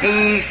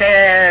 He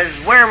says,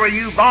 where were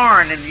you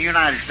born in the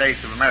United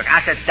States of America?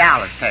 I said,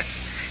 Dallas, Texas.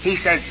 He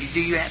said,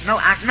 do you have,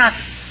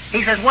 nothing.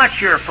 He says,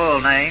 what's your full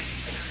name?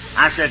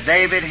 I said,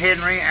 David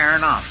Henry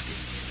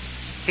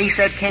Aronofsky. He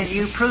said, can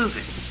you prove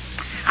it?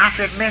 I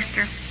said,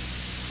 mister,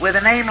 with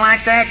a name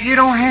like that, you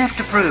don't have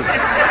to prove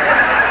it.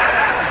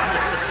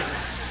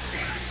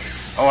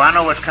 Oh, I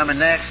know what's coming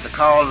next. The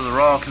call to the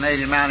Royal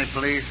Canadian Mounted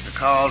Police, the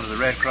call to the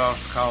Red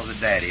Cross, the call to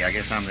Daddy. I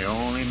guess I'm the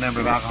only member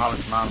of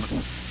Alcoholics Anonymous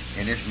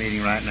in this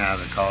meeting right now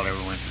that called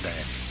ever went to Daddy.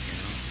 You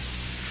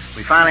know?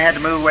 We finally had to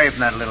move away from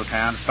that little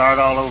town, start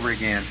all over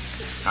again.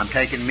 I'm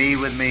taking me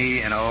with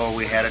me, and oh,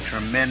 we had a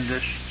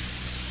tremendous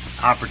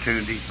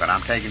opportunity, but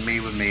I'm taking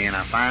me with me, and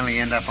I finally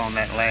end up on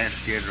that last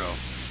Skid Row.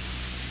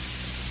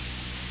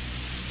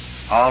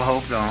 All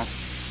hope gone.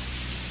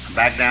 I'm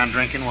back down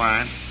drinking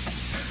wine,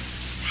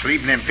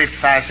 sleeping in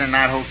 55-cent a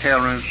night hotel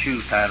rooms,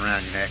 shoes tied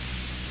around your neck.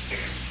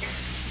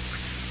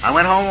 I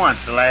went home once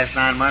the last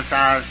 9 months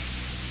I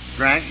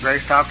drank.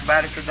 Grace talked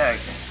about it today,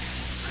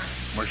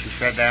 where she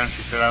sat down and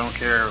she said, I don't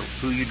care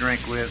who you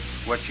drink with,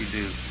 what you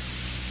do,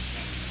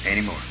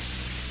 anymore.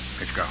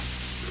 It's gone.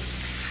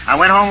 I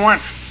went home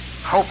once,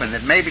 hoping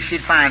that maybe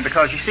she'd find,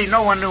 because you see,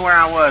 no one knew where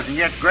I was, and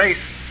yet Grace,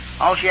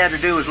 all she had to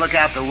do was look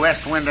out the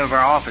west window of our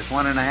office,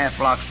 1.5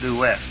 blocks due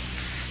west.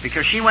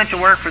 because she went to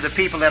work for the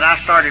people that I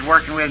started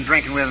working with and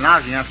drinking with when I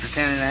was young, for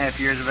 10.5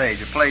 years of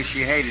age, a place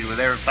she hated with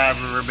every fiber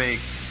of her being.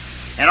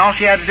 And all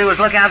she had to do was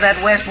look out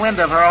that west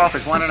window of her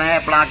office,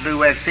 1.5 block due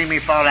west, see me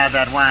fall out of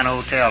that wine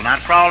hotel. And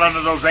I'd crawl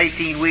under those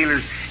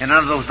 18-wheelers and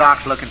under those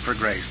docks looking for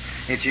Grace.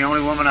 It's the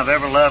only woman I've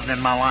ever loved in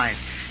my life.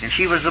 And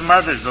she was the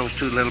mother of those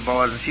two little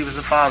boys, and she was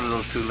the father of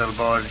those two little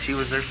boys, and she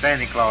was their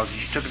Santa Claus, and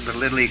she took them to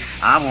Little League.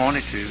 I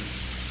wanted to.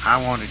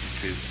 I wanted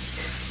to.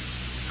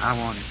 I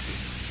wanted to.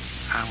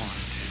 I wanted to.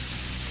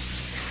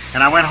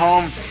 And I went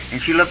home,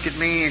 and she looked at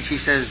me, and she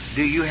says,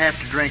 do you have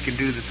to drink and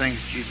do the things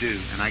that you do?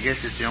 And I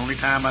guess it's the only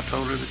time I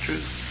told her the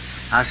truth.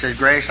 I said,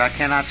 Grace, I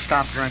cannot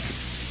stop drinking.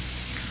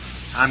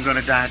 I'm going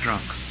to die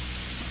drunk.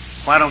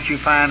 Why don't you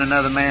find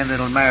another man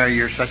that'll marry you?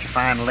 You're such a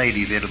fine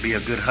lady that'll be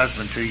a good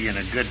husband to you and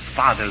a good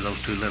father to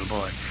those two little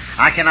boys.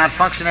 I cannot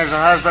function as a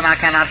husband. I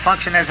cannot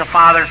function as a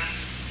father.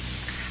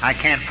 I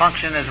can't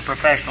function as a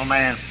professional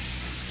man.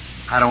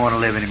 I don't want to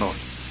live anymore.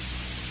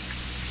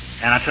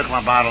 And I took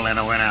my bottle and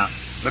I went out.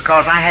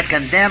 Because I had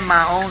condemned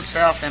my own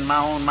self in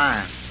my own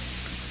mind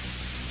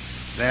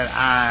that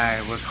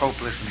I was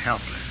hopeless and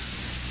helpless.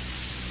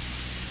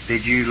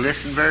 Did you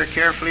listen very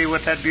carefully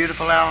what that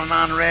beautiful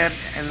Al-Anon read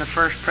in the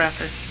first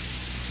preface?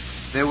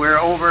 There were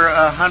over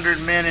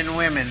 100 men and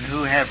women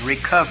who have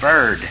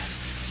recovered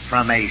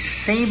from a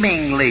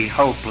seemingly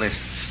hopeless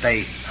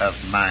state of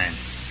mind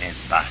and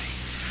body.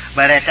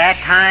 But at that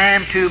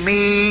time, to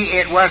me,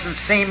 it wasn't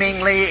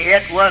seemingly,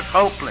 it was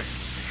hopeless.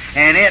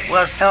 And it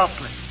was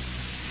helpless.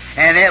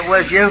 And it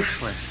was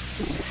useless.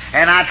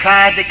 And I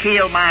tried to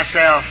kill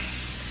myself.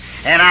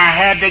 And I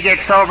had to get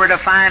sober to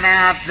find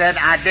out that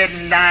I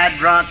didn't die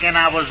drunk, and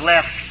I was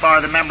left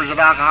for the members of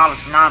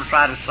Alcoholics Anonymous to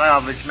try to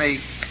salvage me.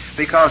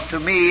 Because to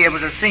me, it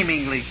was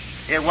seemingly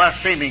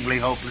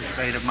hopeless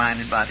state of mind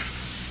and body.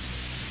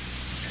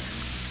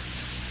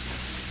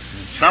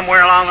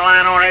 Somewhere along the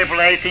line on April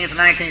 18th,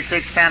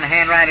 1960, found a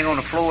handwriting on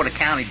the floor of the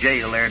county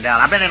jail there in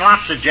Dallas. I've been in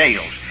lots of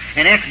jails.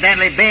 And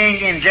incidentally,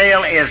 being in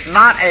jail is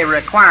not a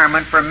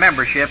requirement for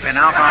membership in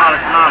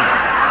Alcoholics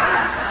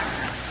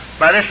Anonymous.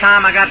 By this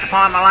time, I got to the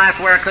point in my life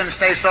where I couldn't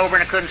stay sober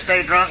and I couldn't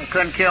stay drunk and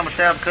couldn't kill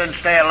myself and couldn't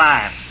stay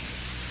alive.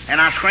 And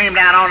I screamed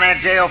out on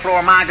that jail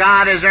floor, my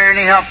God, is there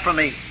any help for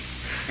me?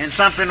 And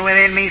something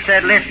within me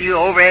said, listen, you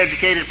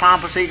overeducated,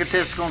 pompous,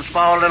 egotistical, and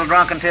spoiled little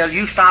drunk, until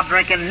you stop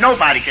drinking,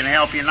 nobody can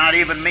help you, not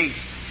even me.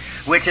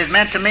 Which has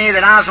meant to me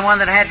that I was the one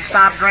that had to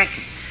stop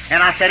drinking.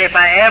 And I said, if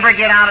I ever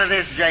get out of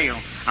this jail,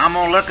 I'm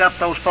going to look up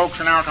those folks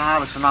in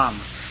Alcoholics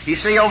Anonymous. You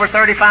see, over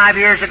 35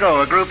 years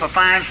ago, a group of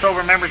fine,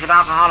 sober members of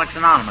Alcoholics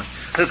Anonymous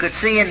who could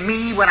see in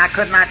me what I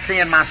could not see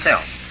in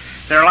myself.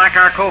 They're like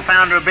our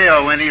co-founder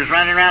Bill when he was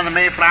running around the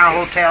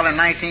Mayflower Hotel in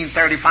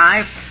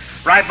 1935,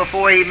 right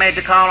before he made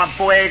the call and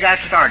before he got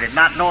started,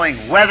 not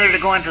knowing whether to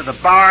go into the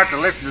bar to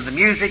listen to the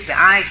music, the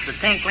ice, the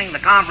tinkling, the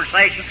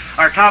conversation,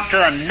 or talk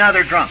to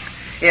another drunk.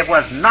 It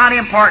was not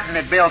important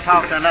that Bill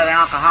talked to another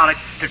alcoholic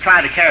to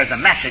try to carry the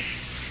message.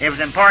 It was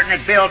important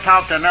that Bill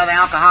talked to another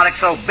alcoholic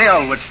so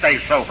Bill would stay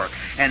sober.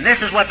 And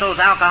this is what those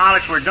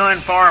alcoholics were doing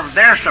for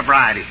their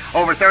sobriety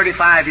over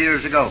 35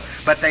 years ago.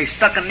 But they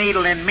stuck a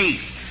needle in me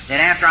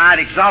that after I'd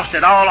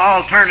exhausted all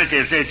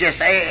alternatives, it was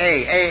just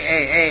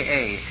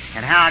AA.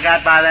 And how I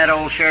got by that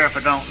old sheriff,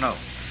 I don't know.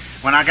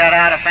 When I got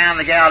out, I found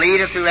the gal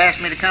Edith who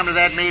asked me to come to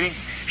that meeting.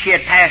 She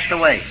had passed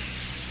away,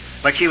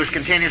 but she was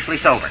continuously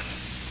sober.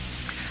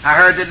 I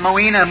heard that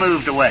Moena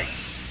moved away.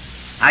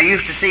 I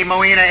used to see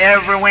Moena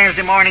every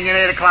Wednesday morning at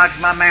 8 o'clock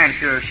as my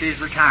manicure. She's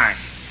retired.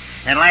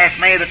 And last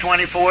May the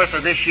 24th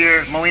of this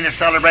year, Moena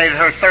celebrated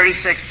her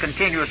 36th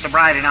continuous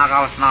sobriety in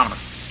Alcoholics Anonymous.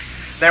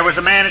 There was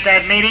a man at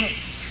that meeting.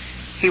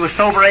 He was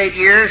sober 8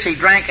 years. He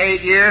drank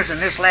 8 years.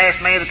 And this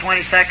last May the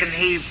 22nd,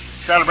 he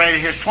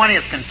celebrated his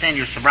 20th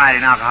continuous sobriety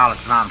in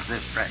Alcoholics Anonymous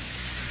this spring.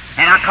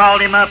 And I called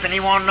him up, and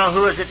he wanted to know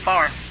who is it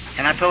for.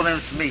 And I told him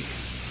it's me.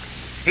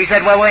 He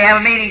said, well, we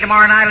have a meeting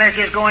tomorrow night. Let's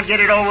just go and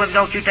get it over with.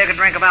 Don't you take a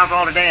drink of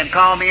alcohol today, and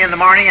call me in the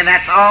morning. And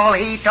that's all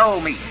he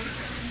told me.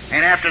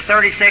 And after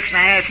 36 and a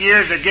half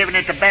years of giving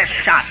it the best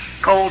shot,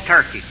 cold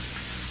turkey.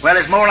 Well,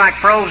 it's more like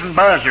frozen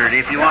buzzard,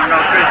 if you want to know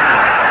the truth.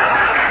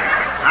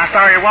 I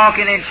started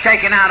walking and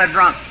shaking out of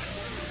drunk.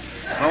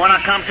 But when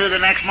I come to the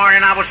next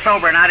morning, I was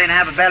sober, and I didn't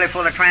have a belly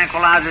full of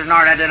tranquilizers,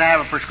 nor I didn't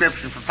have a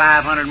prescription for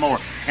 500 more.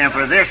 And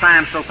for this, I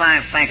am so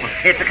thankful.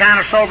 It's the kind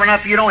of sobering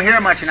up you don't hear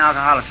much in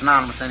Alcoholics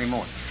Anonymous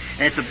anymore.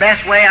 And it's the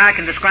best way I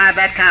can describe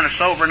that kind of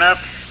sobering up.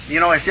 You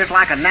know, it's just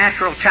like a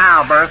natural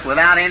childbirth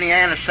without any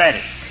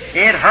anesthetic.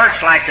 It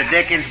hurts like the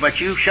dickens, but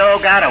you sure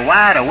got a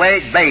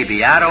wide-awake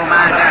baby. I don't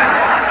mind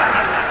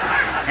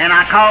that. And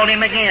I called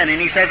him again,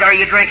 and he says, are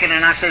you drinking?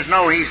 And I says,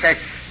 no. He says,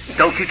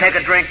 don't you take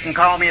a drink and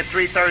call me at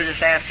 3:30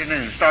 this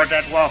afternoon. Start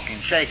that walking,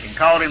 shaking.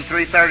 Called him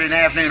 3:30 in the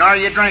afternoon. Are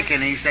you drinking?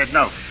 And he said,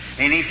 no.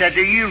 And he said,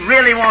 do you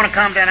really want to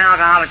come to an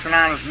Alcoholics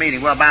Anonymous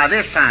meeting? Well, by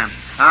this time,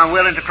 I'm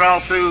willing to crawl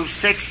through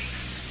 6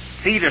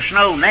 feet of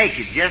snow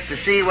naked just to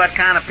see what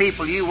kind of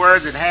people you were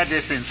that had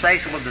this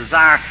insatiable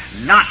desire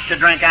not to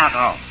drink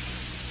alcohol.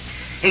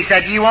 He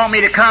said, you want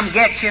me to come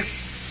get you?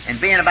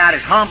 And being about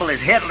as humble as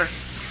Hitler,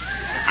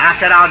 I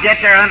said, I'll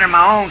get there under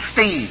my own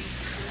steam.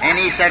 And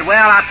he said,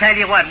 well, I'll tell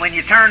you what, when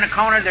you turn the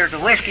corner, there's a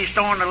whiskey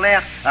store on the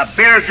left, a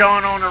beer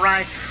joint on the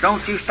right.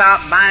 Don't you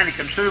stop buying and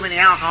consuming the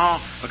alcohol,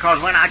 because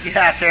when I get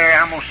out there,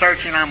 I'm going to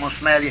search you and I'm going to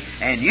smell you.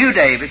 And you,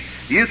 David,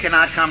 you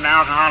cannot come to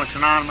Alcoholics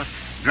Anonymous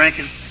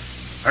drinking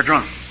or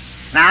drunk.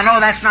 Now, I know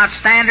that's not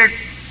standard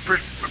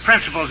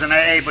principles in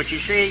AA, but you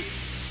see,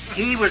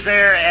 he was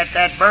there at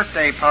that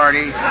birthday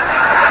party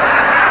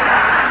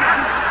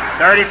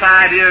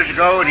 35 years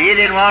ago, and he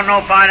didn't want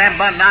no part of that,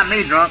 but not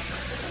me drunk.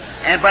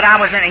 But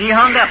he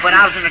hung up when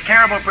I was in a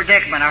terrible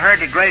predicament. I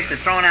heard that Grace had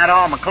thrown out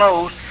all my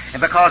clothes,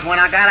 and because when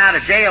I got out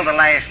of jail the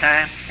last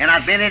time, and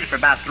I'd been in it for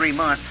about 3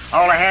 months,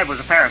 all I had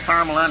was a pair of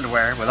thermal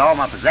underwear with all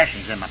my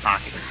possessions in my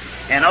pocket,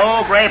 an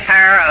old gray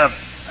pair of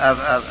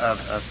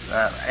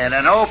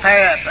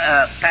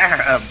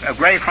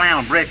gray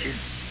flannel breeches,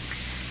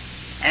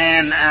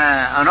 and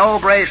an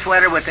old gray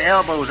sweater with the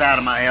elbows out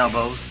of my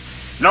elbows.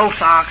 No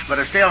socks, but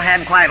I still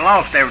hadn't quite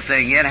lost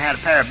everything yet. I had a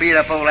pair of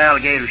beat-up old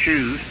alligator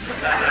shoes.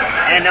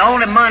 And the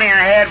only money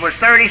I had was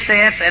 30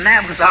 cents, and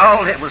that was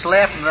all that was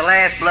left from the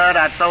last blood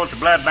I'd sold to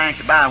the blood bank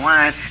to buy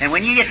wine. And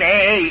when you get to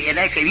AA, and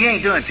they say, you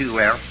ain't doing too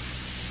well.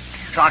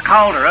 So I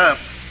called her up,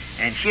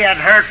 and she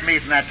hadn't heard from me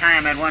from that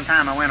time. That one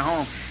time I went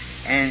home,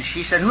 and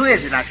she said, who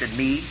is it? I said,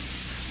 me.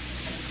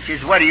 She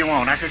said, what do you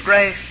want? I said,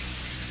 Grace,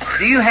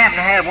 do you happen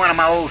to have one of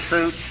my old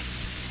suits?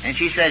 And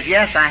she says,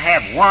 yes, I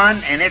have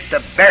one, and it's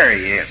to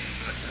bury it.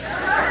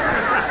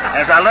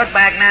 As I look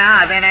back now,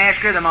 I then asked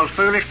her the most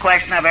foolish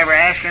question I've ever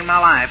asked her in my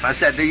life. I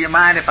said, do you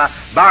mind if I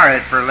borrow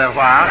it for a little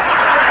while?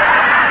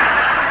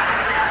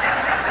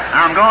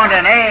 I'm going to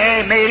an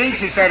AA meeting.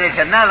 She said, it's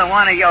another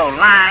one of your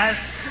lies,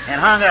 and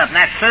hung up. And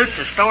that suit's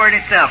a store in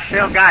itself.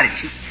 Still got it.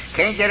 She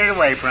can't get it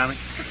away from me.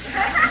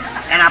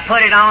 And I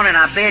put it on, and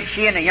I bid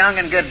she and the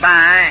young'un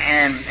goodbye,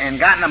 and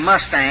got in a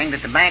Mustang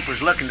that the bank was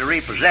looking to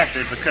repossess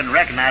it, but couldn't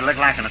recognize it. Looked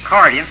like an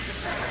accordion.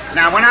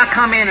 Now, when I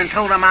come in and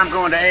told them I'm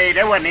going to AA,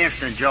 there wasn't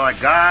instant joy.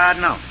 God,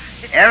 no.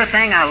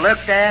 Everything I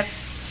looked at,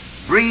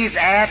 breathed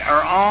at,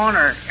 or on,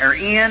 or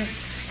in,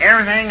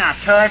 everything I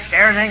touched,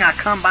 everything I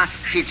come by,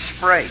 she'd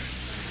spray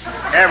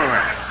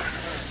everywhere.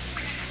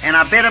 And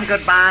I bid them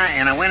goodbye,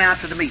 and I went out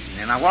to the meeting.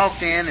 And I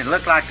walked in, and it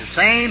looked like the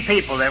same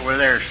people that were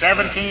there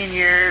 17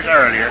 years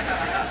earlier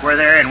were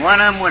there, and one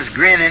of them was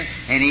grinning,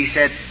 and he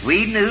said,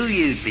 we knew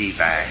you'd be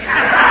back.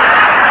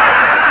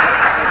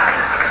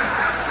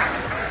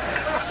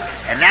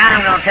 And now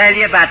I'm going to tell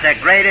you about the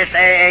greatest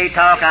AA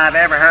talk I've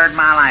ever heard in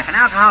my life. And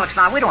Alcoholics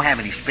Anonymous, we don't have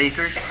any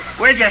speakers.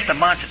 We're just a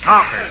bunch of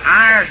talkers.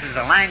 Ours is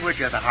the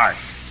language of the heart.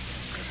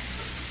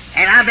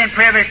 And I've been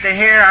privileged to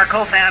hear our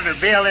co-founder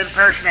Bill in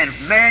person and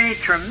many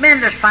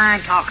tremendous fine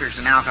talkers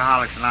in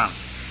Alcoholics Anonymous.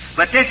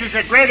 But this is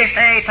the greatest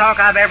AA talk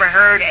I've ever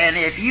heard, and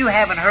if you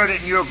haven't heard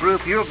it in your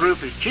group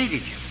has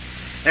cheated you.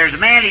 There's a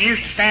man that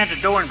used to stand at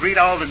the door and greet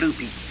all the new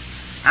people.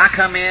 I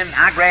come in,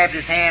 I grabbed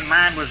his hand,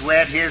 mine was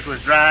wet, his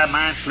was dry,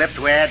 mine slipped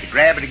away, I had to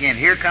grab it again.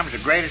 Here comes the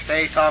greatest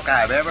AA talk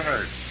I've ever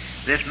heard.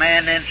 This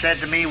man then said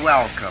to me,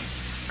 welcome.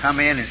 Come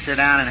in and sit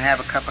down and have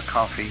a cup of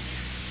coffee.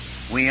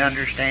 We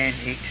understand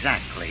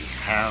exactly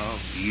how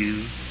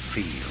you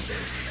feel.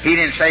 He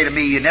didn't say to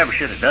me, you never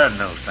should have done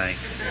those things.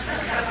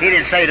 He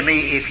didn't say to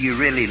me, if you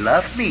really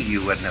loved me,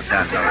 you wouldn't have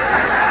done those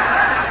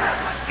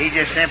things. He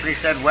just simply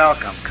said,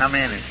 welcome. Come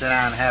in and sit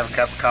down and have a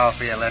cup of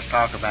coffee and let's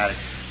talk about it.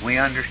 We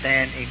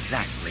understand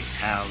exactly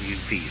how you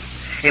feel.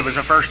 It was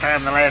the first time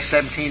in the last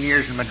 17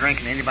 years of my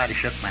drinking anybody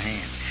shook my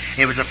hand.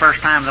 It was the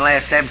first time in the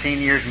last 17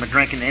 years of my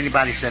drinking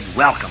anybody said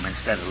welcome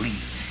instead of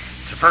leave.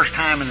 It's the first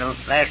time in the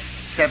last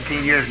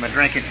 17 years of my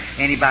drinking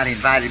anybody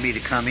invited me to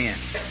come in.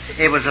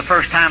 It was the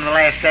first time in the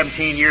last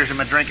 17 years of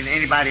my drinking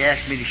anybody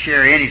asked me to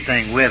share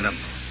anything with them.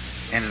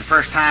 And the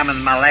first time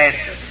in my last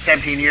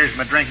 17 years of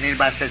my drinking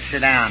anybody said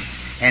sit down.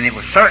 And it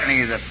was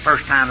certainly the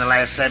first time in the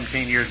last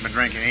 17 years of my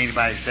drinking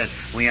anybody said,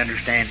 we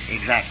understand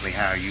exactly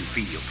how you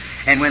feel.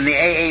 And when the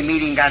AA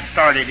meeting got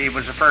started, it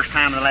was the first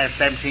time in the last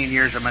 17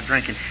 years of my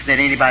drinking that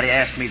anybody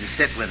asked me to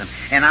sit with them.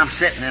 And I'm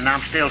sitting and I'm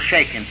still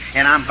shaking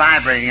and I'm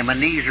vibrating and my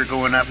knees are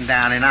going up and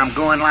down and I'm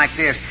going like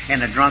this. And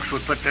the drunks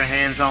would put their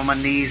hands on my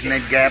knees and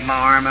they'd grab my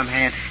arm and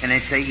hand and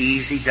they'd say,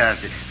 easy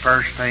does it.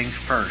 First things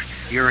first.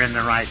 You're in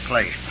the right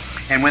place.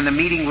 And when the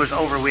meeting was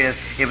over with,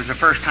 it was the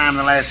first time in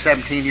the last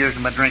 17 years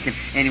of my drinking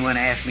anyone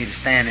asked me to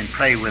stand and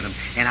pray with them.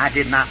 And I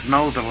did not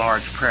know the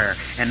Lord's Prayer.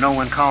 And no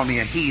one called me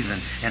a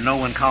heathen. And no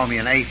one called me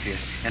an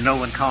atheist. And no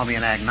one called me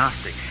an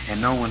agnostic. And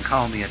no one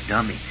called me a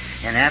dummy.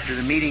 And after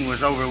the meeting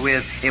was over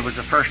with, it was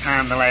the first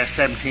time in the last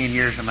 17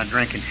 years of my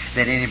drinking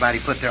that anybody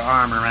put their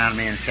arm around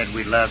me and said,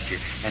 we loved you.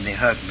 And they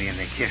hugged me and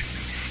they kissed me.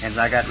 And as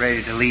I got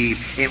ready to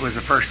leave, it was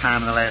the first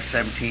time in the last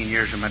 17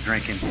 years of my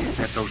drinking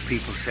that those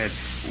people said,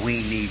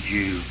 we need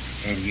you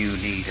and you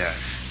need us.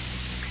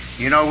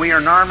 You know, we are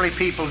normally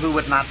people who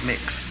would not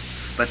mix,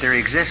 but there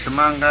exists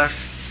among us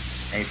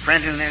a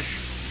friendliness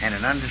and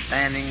an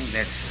understanding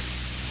that's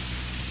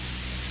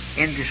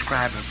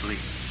indescribably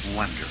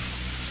wonderful.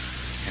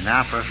 And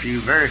now for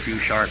very few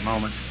short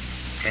moments,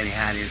 I'll tell you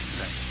how it is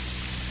today.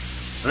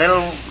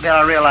 Little did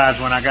I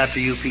realize when I got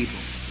to you people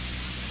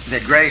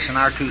that Grace and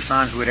our 2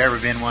 sons would ever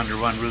been under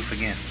one roof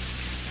again.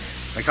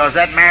 Because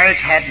that marriage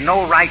had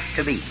no right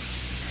to be.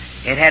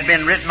 It had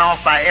been written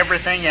off by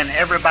everything and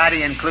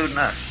everybody, including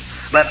us.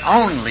 But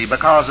only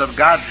because of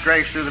God's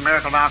grace through the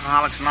miracle of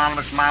Alcoholics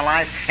Anonymous in my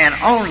life, and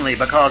only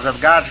because of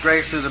God's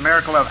grace through the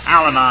miracle of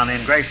Al-Anon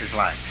in Grace's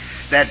life.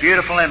 That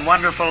beautiful and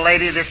wonderful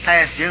lady this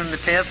past June the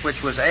 10th,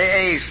 which was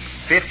AA's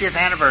 50th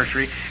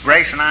anniversary,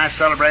 Grace and I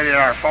celebrated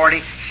our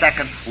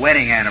 42nd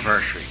wedding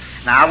anniversary.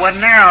 Now, I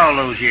wasn't there all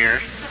those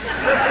years.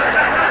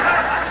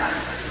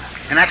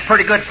 And that's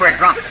pretty good for a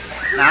drunk.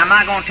 Now, I'm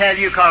not going to tell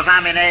you because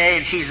I'm in AA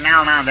and she's in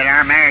Al-Anon that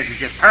our marriage is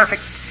just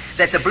perfect,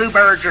 that the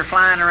bluebirds are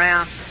flying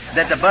around,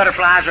 that the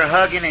butterflies are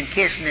hugging and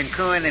kissing and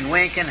cooing and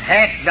winking.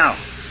 Heck no.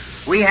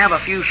 We have a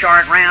few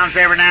short rounds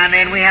every now and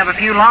then. We have a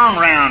few long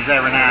rounds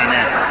every now and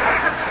then.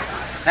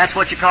 That's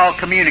what you call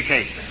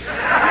communicating.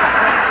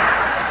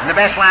 And the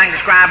best way I can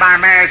describe our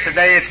marriage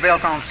today, it's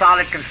built on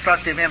solid,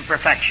 constructive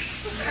imperfection.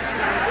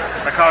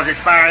 Because it's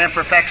by our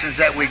imperfections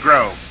that we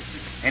grow.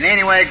 And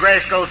anyway,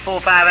 Grace goes 4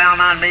 or 5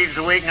 Al-Anon meetings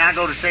a week, and I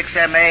go to 6,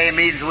 7 AA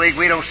meetings a week.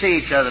 We don't see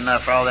each other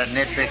enough for all that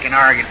nitpicking,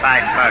 arguing,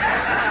 fighting,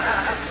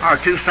 fussing. Our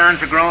 2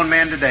 sons are grown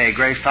men today.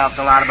 Grace talks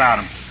a lot about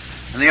them.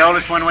 And the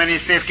oldest one, when he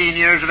was 15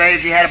 years of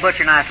age, he had a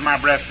butcher knife to my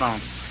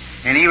breastbone.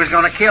 And he was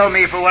going to kill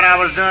me for what I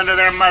was doing to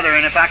their mother,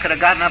 and if I could have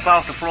gotten up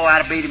off the floor,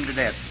 I'd have beat him to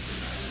death.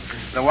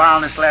 The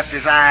wildness left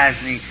his eyes,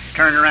 and he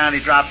turned around, he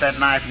dropped that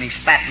knife, and he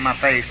spat in my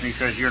face, and he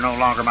says, "You're no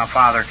longer my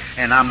father,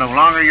 and I'm no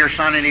longer your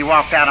son," and he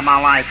walked out of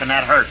my life, and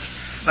that hurts.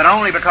 But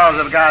only because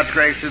of God's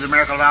grace through the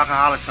miracle of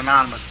Alcoholics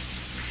Anonymous,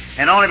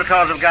 and only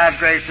because of God's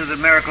grace through the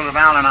miracle of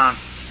Al-Anon,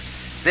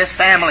 this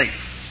family,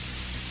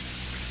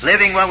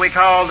 living what we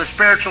call the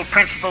spiritual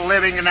principle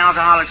living in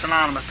Alcoholics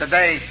Anonymous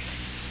today,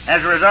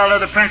 as a result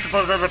of the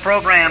principles of the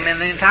program in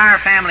the entire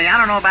family. I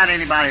don't know about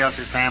anybody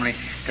else's family.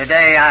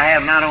 Today I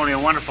have not only a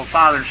wonderful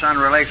father and son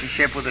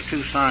relationship with the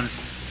 2 sons,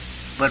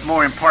 but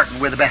more important,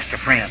 we're the best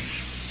of friends.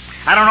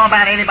 I don't know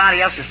about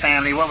anybody else's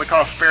family, what we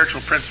call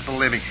spiritual principle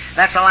living.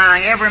 That's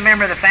allowing every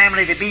member of the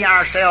family to be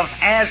ourselves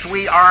as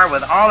we are,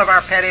 with all of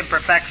our pet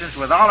imperfections,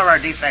 with all of our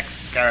defects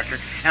of character,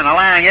 and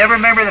allowing every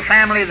member of the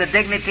family the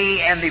dignity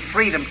and the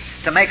freedom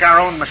to make our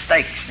own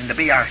mistakes and to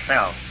be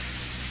ourselves.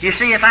 You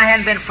see, if I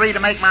hadn't been free to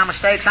make my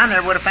mistakes, I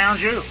never would have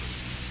found you.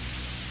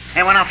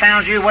 And when I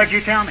found you, what did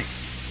you tell me?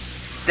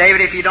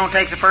 David, if you don't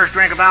take the first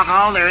drink of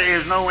alcohol, there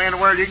is no way in the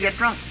world you get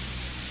drunk.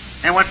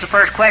 And what's the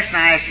first question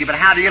I asked you? But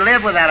how do you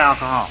live without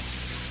alcohol?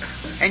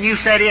 And you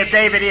said,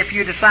 David, if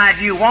you decide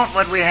you want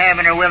what we have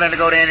and are willing to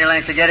go to any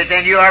length to get it,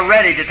 then you are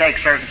ready to take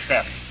certain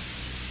steps.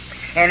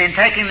 And in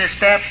taking the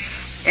steps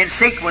in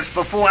sequence,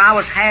 before I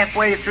was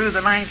halfway through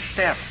the 9th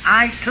step,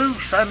 I too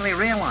suddenly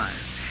realized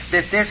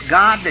that this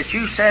God that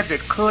you said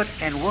that could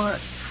and would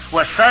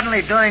was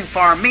suddenly doing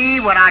for me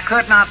what I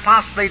could not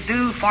possibly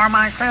do for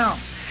myself.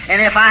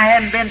 And if I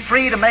hadn't been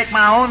free to make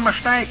my own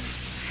mistakes,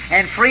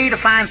 and free to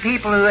find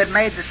people who had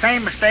made the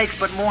same mistakes,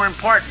 but more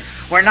important,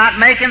 were not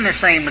making the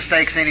same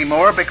mistakes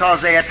anymore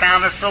because they had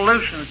found a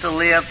solution to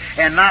live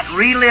and not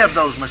relive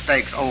those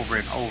mistakes over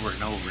and over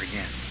and over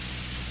again.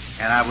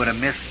 And I would have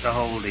missed the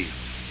whole deal.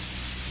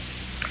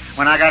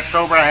 When I got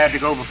sober, I had to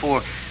go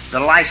before the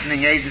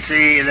licensing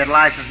agency that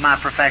licensed my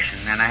profession,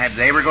 and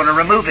they were going to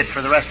remove it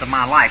for the rest of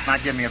my life,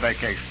 not give me a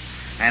vacation.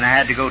 And I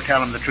had to go tell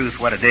them the truth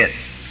what it did.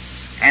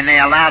 And they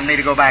allowed me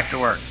to go back to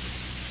work.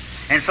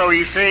 And so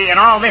you see, and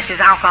all this is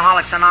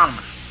Alcoholics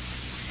Anonymous.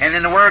 And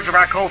in the words of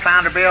our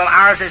co-founder Bill,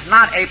 ours is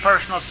not a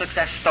personal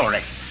success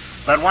story,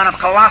 but one of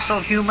colossal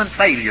human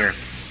failure,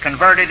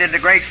 converted into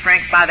great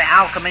strength by the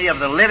alchemy of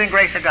the living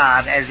grace of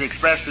God as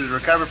expressed through the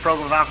recovery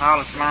program of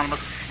Alcoholics Anonymous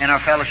and our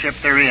fellowship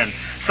therein.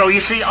 So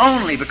you see,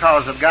 only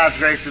because of God's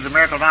grace through the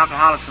miracle of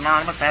Alcoholics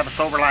Anonymous, I have a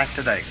sober life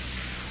today.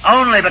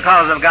 Only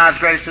because of God's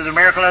grace through the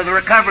miracle of the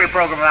recovery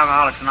program of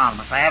Alcoholics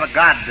Anonymous, I have a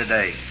God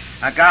today.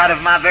 A God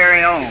of my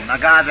very own. A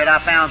God that I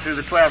found through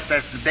the 12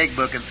 steps of the Big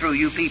Book and through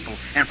you people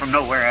and from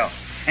nowhere else.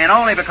 And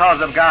only because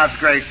of God's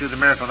grace through the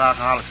miracle of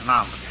Alcoholics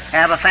Anonymous. I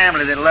have a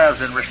family that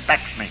loves and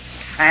respects me.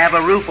 I have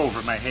a roof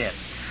over my head.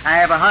 I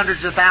have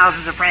hundreds of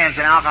thousands of friends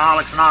in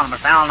Alcoholics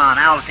Anonymous, Al-Anon,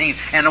 Alateen,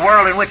 and the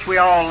world in which we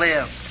all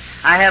live.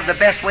 I have the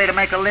best way to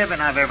make a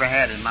living I've ever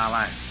had in my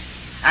life.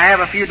 I have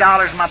a few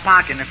dollars in my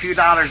pocket and a few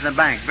dollars in the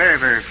bank. Very,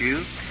 very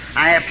few.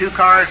 I have 2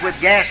 cars with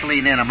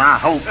gasoline in them, I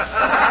hope.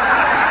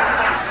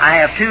 I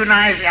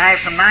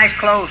have some nice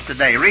clothes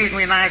today,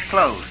 reasonably nice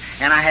clothes.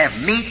 And I have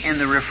meat in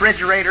the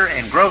refrigerator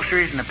and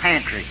groceries in the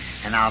pantry.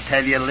 And I'll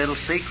tell you a little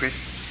secret.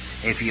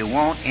 If you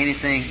want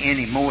anything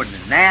any more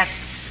than that,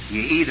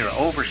 you're either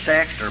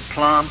oversexed or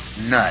plumb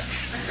nuts.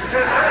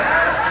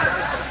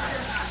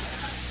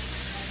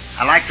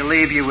 I'd like to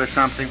leave you with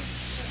something.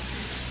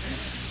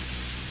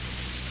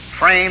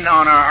 Framed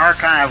on our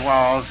archive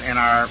walls in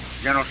our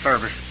General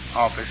Service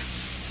office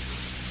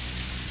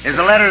is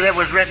a letter that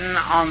was written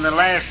on the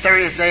last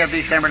 30th day of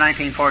December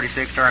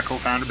 1946 to our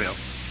co-founder Bill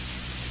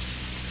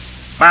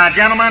by a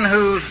gentleman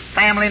whose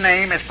family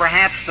name is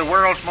perhaps the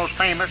world's most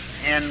famous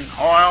in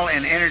oil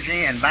and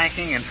energy and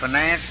banking and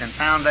finance and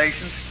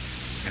foundations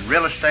and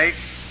real estate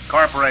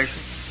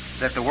corporations.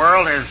 that the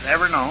world has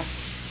ever known.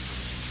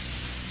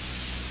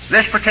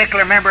 This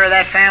particular member of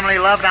that family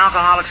loved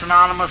Alcoholics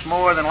Anonymous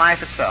more than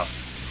life itself.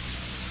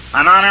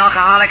 A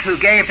non-alcoholic who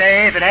gave to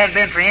AA, if it hadn't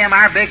been for him,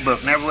 our big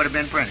book never would have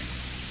been printed.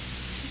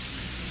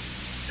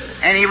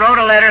 And he wrote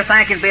a letter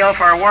thanking Bill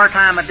for a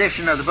wartime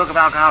edition of the Book of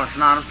Alcoholics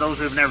Anonymous. Those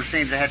who have never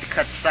seen it, they had to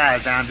cut the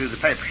size down due to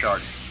the paper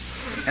shortage.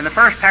 And the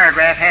first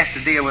paragraph has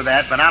to deal with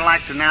that, but I'd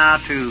like to now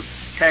to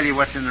tell you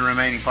what's in the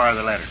remaining part of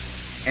the letter.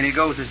 And it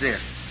goes as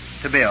this,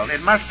 to Bill.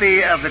 It must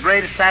be of the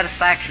greatest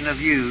satisfaction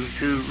of you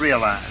to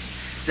realize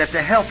that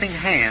the helping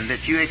hand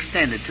that you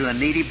extended to a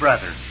needy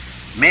brother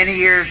many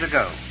years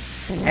ago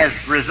has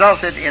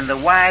resulted in the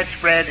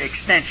widespread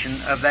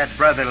extension of that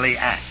brotherly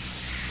act.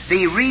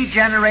 The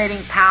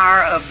regenerating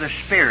power of the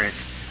Spirit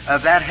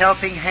of that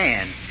helping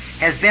hand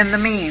has been the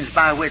means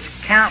by which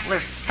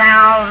countless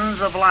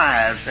thousands of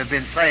lives have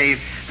been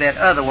saved that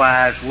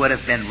otherwise would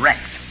have been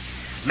wrecked.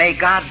 May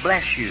God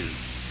bless you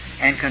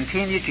and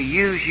continue to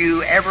use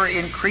you ever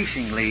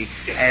increasingly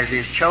as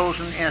His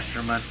chosen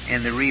instrument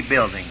in the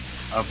rebuilding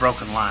of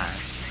broken lives.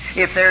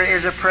 If there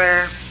is a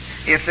prayer,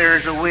 if there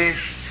is a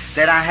wish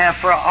that I have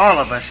for all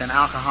of us in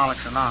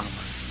Alcoholics Anonymous,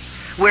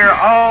 we're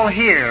all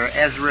here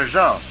as a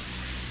result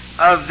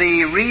of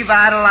the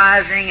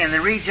revitalizing and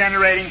the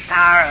regenerating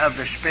power of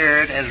the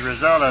Spirit as a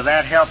result of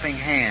that helping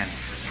hand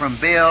from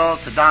Bill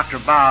to Dr.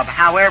 Bob.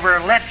 However,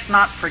 let's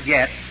not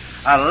forget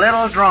a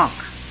little drunk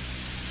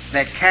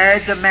that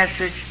carried the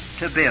message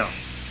to Bill.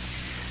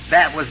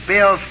 That was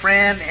Bill's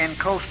friend and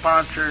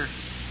co-sponsor,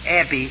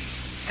 Ebby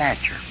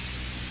Thatcher.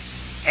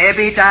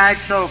 Ebby died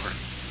sober.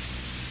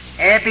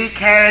 Ebby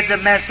carried the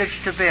message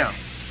to Bill.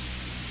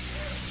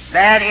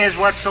 That is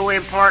what's so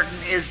important,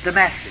 is the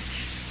message.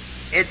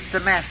 It's the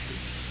message.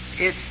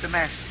 It's the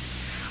message.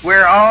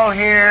 We're all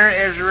here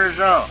as a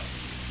result,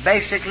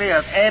 basically,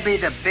 of Ebby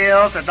to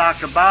Bill to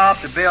Dr. Bob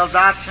to Bill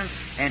Dotson,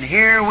 and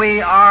here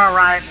we are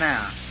right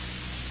now.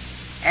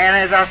 And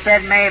as I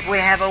said, may if I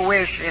have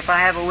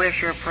a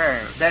wish or a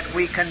prayer, that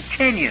we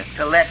continue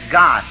to let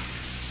God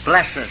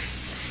bless us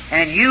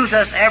and use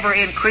us ever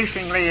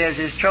increasingly as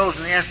His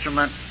chosen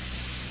instrument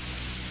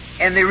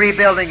in the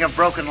rebuilding of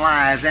broken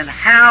lives. And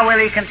how will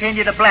He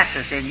continue to bless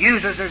us and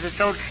use us as His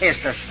chosen? Is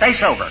to stay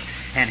sober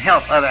and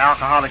help other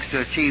alcoholics to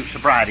achieve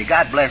sobriety.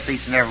 God bless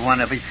each and every one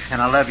of you,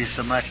 and I love you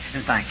so much,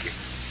 and thank you.